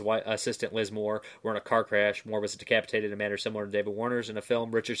Omen and his assistant Liz Moore were in a car crash. Moore was decapitated in a manner similar to David Warner's in a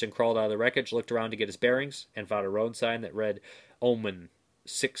film. Richardson crawled out of the wreckage, looked around to get his bearings, and found a road sign that read Omen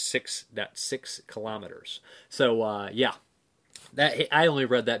 66.6 kilometers. So, yeah. I only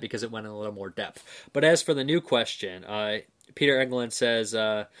read that because it went in a little more depth. But as for the new question, Peter Englund says...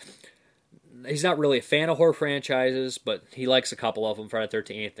 he's not really a fan of horror franchises, but he likes a couple of them. Friday the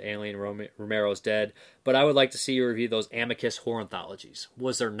 13th, Alien, Romero's Dead. But I would like to see you review those Amicus horror anthologies.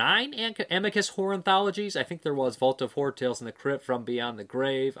 Was there 9 Amicus horror anthologies? I think there was. Vault of Horror, Tales in the Crypt, From Beyond the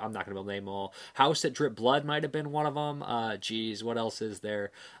Grave. I'm not going to be able to name them all. House That Dripped Blood might have been one of them. What else is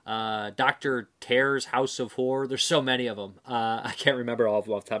there? Dr. Terror's House of Horror. There's so many of them. I can't remember all of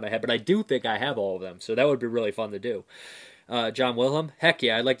them off the top of my head, but I do think I have all of them. So that would be really fun to do. John Wilhelm, heck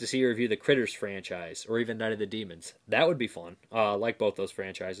yeah, I'd like to see you review the Critters franchise, or even Night of the Demons. That would be fun. Like both those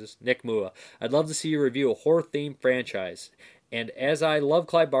franchises. Nick Mua, I'd love to see you review a horror-themed franchise. And as I love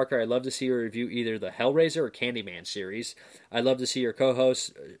Clive Barker, I'd love to see you review either the Hellraiser or Candyman series. I'd love to see your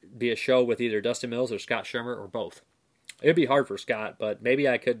co-host be a show with either Dustin Mills or Scott Shermer, or both. It'd be hard for Scott, but maybe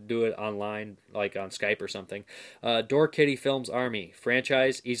I could do it online, like on Skype or something. Door Kitty Films Army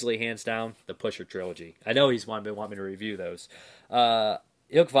franchise, easily hands down, the Pusher trilogy. I know he's been wanting me to review those.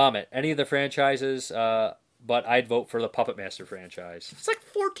 Ilk Vomit, any of the franchises, but I'd vote for the Puppet Master franchise. It's like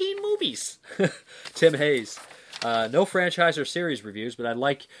 14 movies. Tim Hayes, no franchise or series reviews, but I'd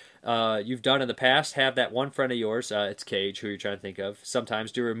like you've done in the past. Have that one friend of yours, it's Cage, who you're trying to think of.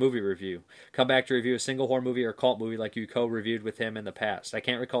 Sometimes do a movie review. Come back to review a single horror movie or cult movie like you co-reviewed with him in the past. I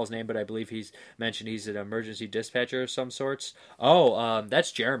can't recall his name, but I believe he's mentioned he's an emergency dispatcher of some sorts. Oh,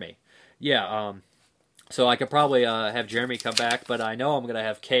 that's Jeremy. Yeah, so I could probably have Jeremy come back, but I know I'm going to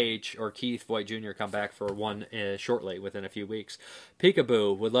have Cage or Keith Voigt Jr. come back for one shortly, within a few weeks.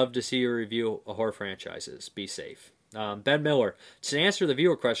 Peekaboo, would love to see you review horror franchises. Be safe. Ben Miller, to answer the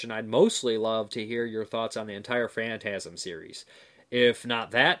viewer question, I'd mostly love to hear your thoughts on the entire Phantasm series. If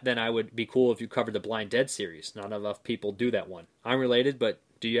not that, then I would be cool if you covered the Blind Dead series. Not enough people do that one. I'm related, but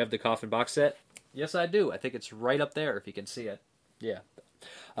do you have the Coffin box set? Yes, I do. I think it's right up there if you can see it. Yeah.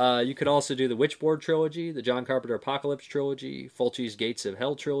 You could also do the Witchboard trilogy, the John Carpenter Apocalypse trilogy, Fulci's Gates of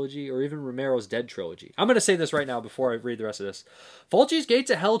Hell trilogy, or even Romero's Dead trilogy. I'm going to say this right now before I read the rest of this. Fulci's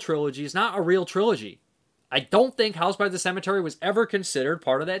Gates of Hell trilogy is not a real trilogy. I don't think House by the Cemetery was ever considered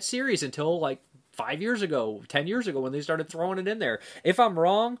part of that series until like 5 years ago, 10 years ago when they started throwing it in there. If I'm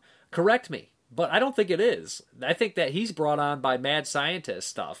wrong, correct me. But I don't think it is. I think that he's brought on by mad scientist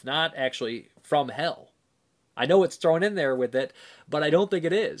stuff, not actually from hell. I know it's thrown in there with it, but I don't think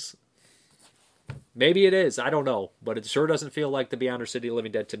it is. Maybe it is. I don't know. But it sure doesn't feel like the Beyond or City of the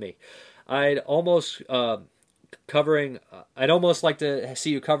Living Dead to me. I'd almost like to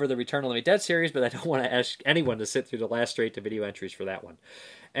see you cover the Return of the Living Dead series, but I don't want to ask anyone to sit through the last straight-to-video entries for that one.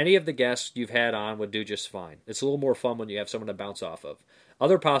 Any of the guests you've had on would do just fine. It's a little more fun when you have someone to bounce off of.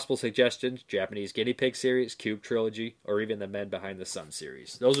 Other possible suggestions, Japanese Guinea Pig series, Cube trilogy, or even the Men Behind the Sun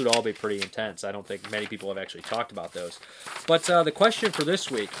series. Those would all be pretty intense. I don't think many people have actually talked about those. But the question for this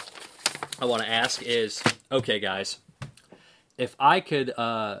week I want to ask is, okay guys, if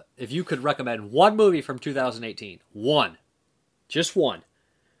you could recommend one movie from 2018, one, just one.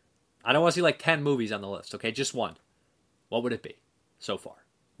 I don't want to see like 10 movies on the list, okay? Just one. What would it be so far?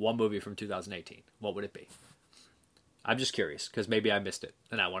 One movie from 2018. What would it be? I'm just curious, because maybe I missed it,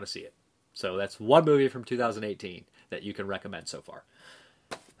 and I want to see it. So that's one movie from 2018 that you can recommend so far.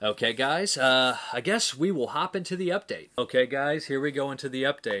 Okay, guys, I guess we will hop into the update. Okay, guys, here we go into the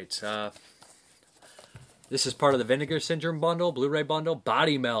update. This is part of the Vinegar Syndrome bundle, Blu-ray bundle,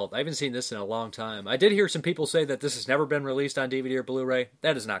 Body Melt. I haven't seen this in a long time. I did hear some people say that this has never been released on DVD or Blu-ray.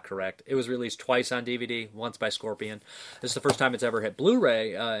 That is not correct. It was released twice on DVD, once by Scorpion. This is the first time it's ever hit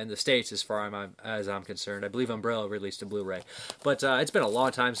Blu-ray in the States, as far as I'm concerned. I believe Umbrella released a Blu-ray. But it's been a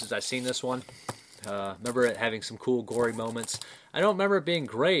long time since I've seen this one. Remember it having some cool, gory moments. I don't remember it being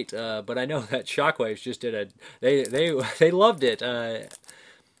great, but I know that Shockwaves just did they loved it.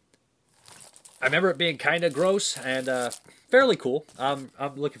 I remember it being kind of gross and fairly cool. I'm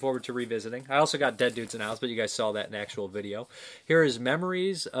looking forward to revisiting. I also got Dead Dudes in the House, but you guys saw that in the actual video. Here is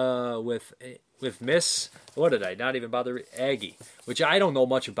Memories with Miss, what did I not even bother, Aggie, which I don't know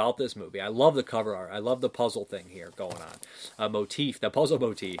much about this movie. I love the cover art. I love the puzzle thing here going on. The puzzle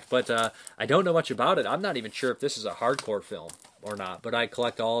motif. But I don't know much about it. I'm not even sure if this is a hardcore film or not, but I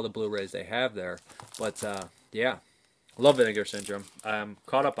collect all the Blu-rays they have there. But yeah. Love Vinegar Syndrome. I'm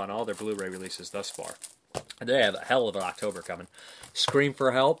caught up on all their Blu-ray releases thus far. They have a hell of an October coming. Scream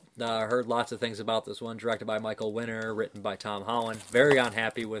for Help. Heard lots of things about this one. Directed by Michael Winner, written by Tom Holland. Very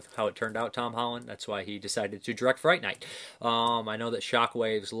unhappy with how it turned out, Tom Holland. That's why he decided to direct Fright Night. I know that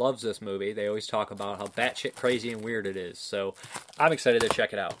Shockwaves loves this movie. They always talk about how batshit crazy and weird it is. So I'm excited to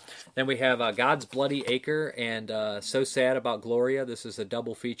check it out. Then we have God's Bloody Acre and So Sad About Gloria. This is a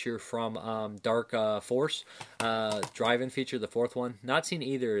double feature from Dark Force. Drive-in feature, the fourth one. Not seen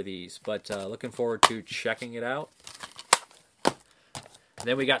either of these, but looking forward to checking it out.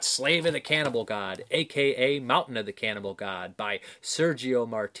 Then we got Slave of the Cannibal God, a.k.a. Mountain of the Cannibal God, by Sergio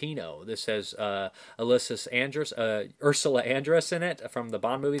Martino. This has Ursula Andress in it from the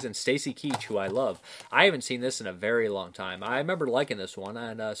Bond movies, and Stacy Keach, who I love. I haven't seen this in a very long time. I remember liking this one,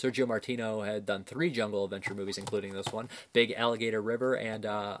 and Sergio Martino had done 3 jungle adventure movies, including this one, Big Alligator River, and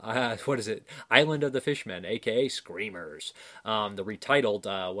Island of the Fishmen, a.k.a. Screamers. The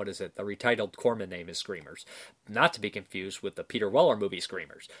retitled Corman name is Screamers. Not to be confused with the Peter Weller movie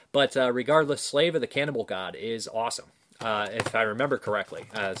Screamers. But regardless, Slave of the Cannibal God is awesome. If I remember correctly.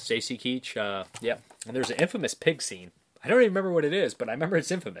 Stacy Keach, yep. And there's an infamous pig scene. I don't even remember what it is, but I remember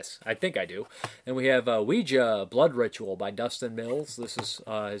it's infamous. I think I do. And we have Ouija Blood Ritual by Dustin Mills. This is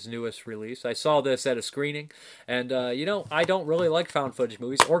his newest release. I saw this at a screening, and I don't really like found footage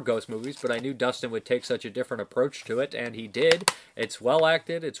movies or ghost movies, but I knew Dustin would take such a different approach to it, and he did. It's well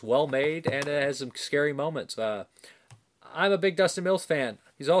acted, it's well made, and it has some scary moments. I'm a big Dustin Mills fan.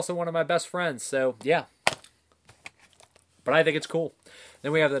 He's also one of my best friends, so yeah. But I think it's cool.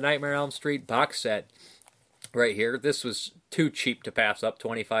 Then we have the Nightmare on Elm Street box set right here. This was too cheap to pass up,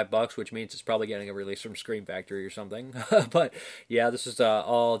 $25, which means it's probably getting a release from Scream Factory or something. But yeah, this is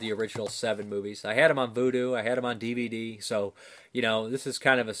all the original 7 movies. I had them on Vudu, I had them on DVD, so this is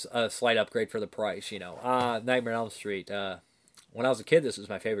kind of a slight upgrade for the price. Nightmare on Elm Street. When I was a kid, this was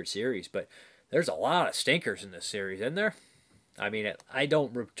my favorite series, but there's a lot of stinkers in this series, isn't there? I mean, I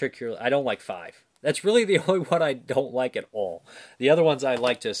don't like 5. That's really the only one I don't like at all. The other ones I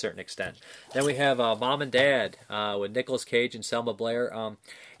like to a certain extent. Then we have Mom and Dad with Nicolas Cage and Selma Blair.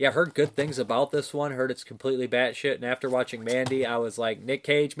 I've heard good things about this one. Heard it's completely batshit. And after watching Mandy, I was like, Nick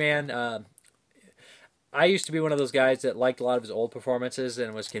Cage, man. I used to be one of those guys that liked a lot of his old performances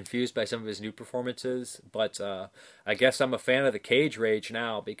and was confused by some of his new performances. But I guess I'm a fan of the Cage rage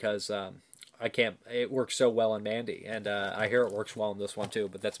now because it works so well in Mandy, and I hear it works well in this one too,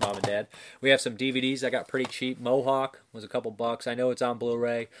 but that's Mom and Dad. We have some DVDs I got pretty cheap. Mohawk was a couple bucks. I know it's on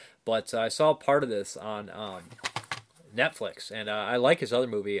Blu-ray, but I saw part of this on Netflix, and I like his other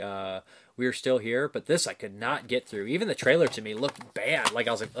movie, We're Still Here, but this I could not get through. Even the trailer to me looked bad. Like,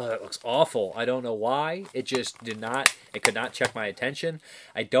 I was like, ugh, it looks awful. I don't know why. It just could not check my attention.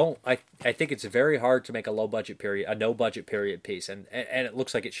 I think it's very hard to make a no budget period piece, and it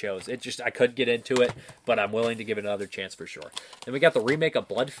looks like it shows. I couldn't get into it, but I'm willing to give it another chance for sure. Then we got the remake of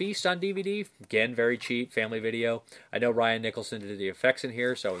Blood Feast on DVD. Again, very cheap, family video. I know Ryan Nicholson did the effects in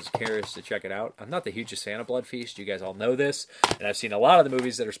here, so I was curious to check it out. I'm not the hugest fan of Blood Feast. You guys all know this, and I've seen a lot of the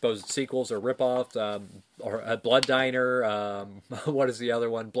movies that are supposed sequels or ripoffs, or Blood Diner. What is the other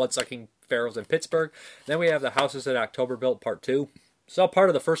one? Blood-Sucking Pharaohs in Pittsburgh. Then we have The Houses That October Built Part 2. Saw part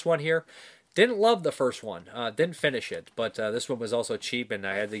of the first one here. Didn't love the first one. Didn't finish it. But this one was also cheap, and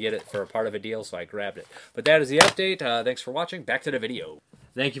I had to get it for a part of a deal, so I grabbed it. But that is the update. Thanks for watching. Back to the video.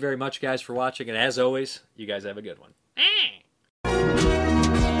 Thank you very much, guys, for watching. And as always, you guys have a good one.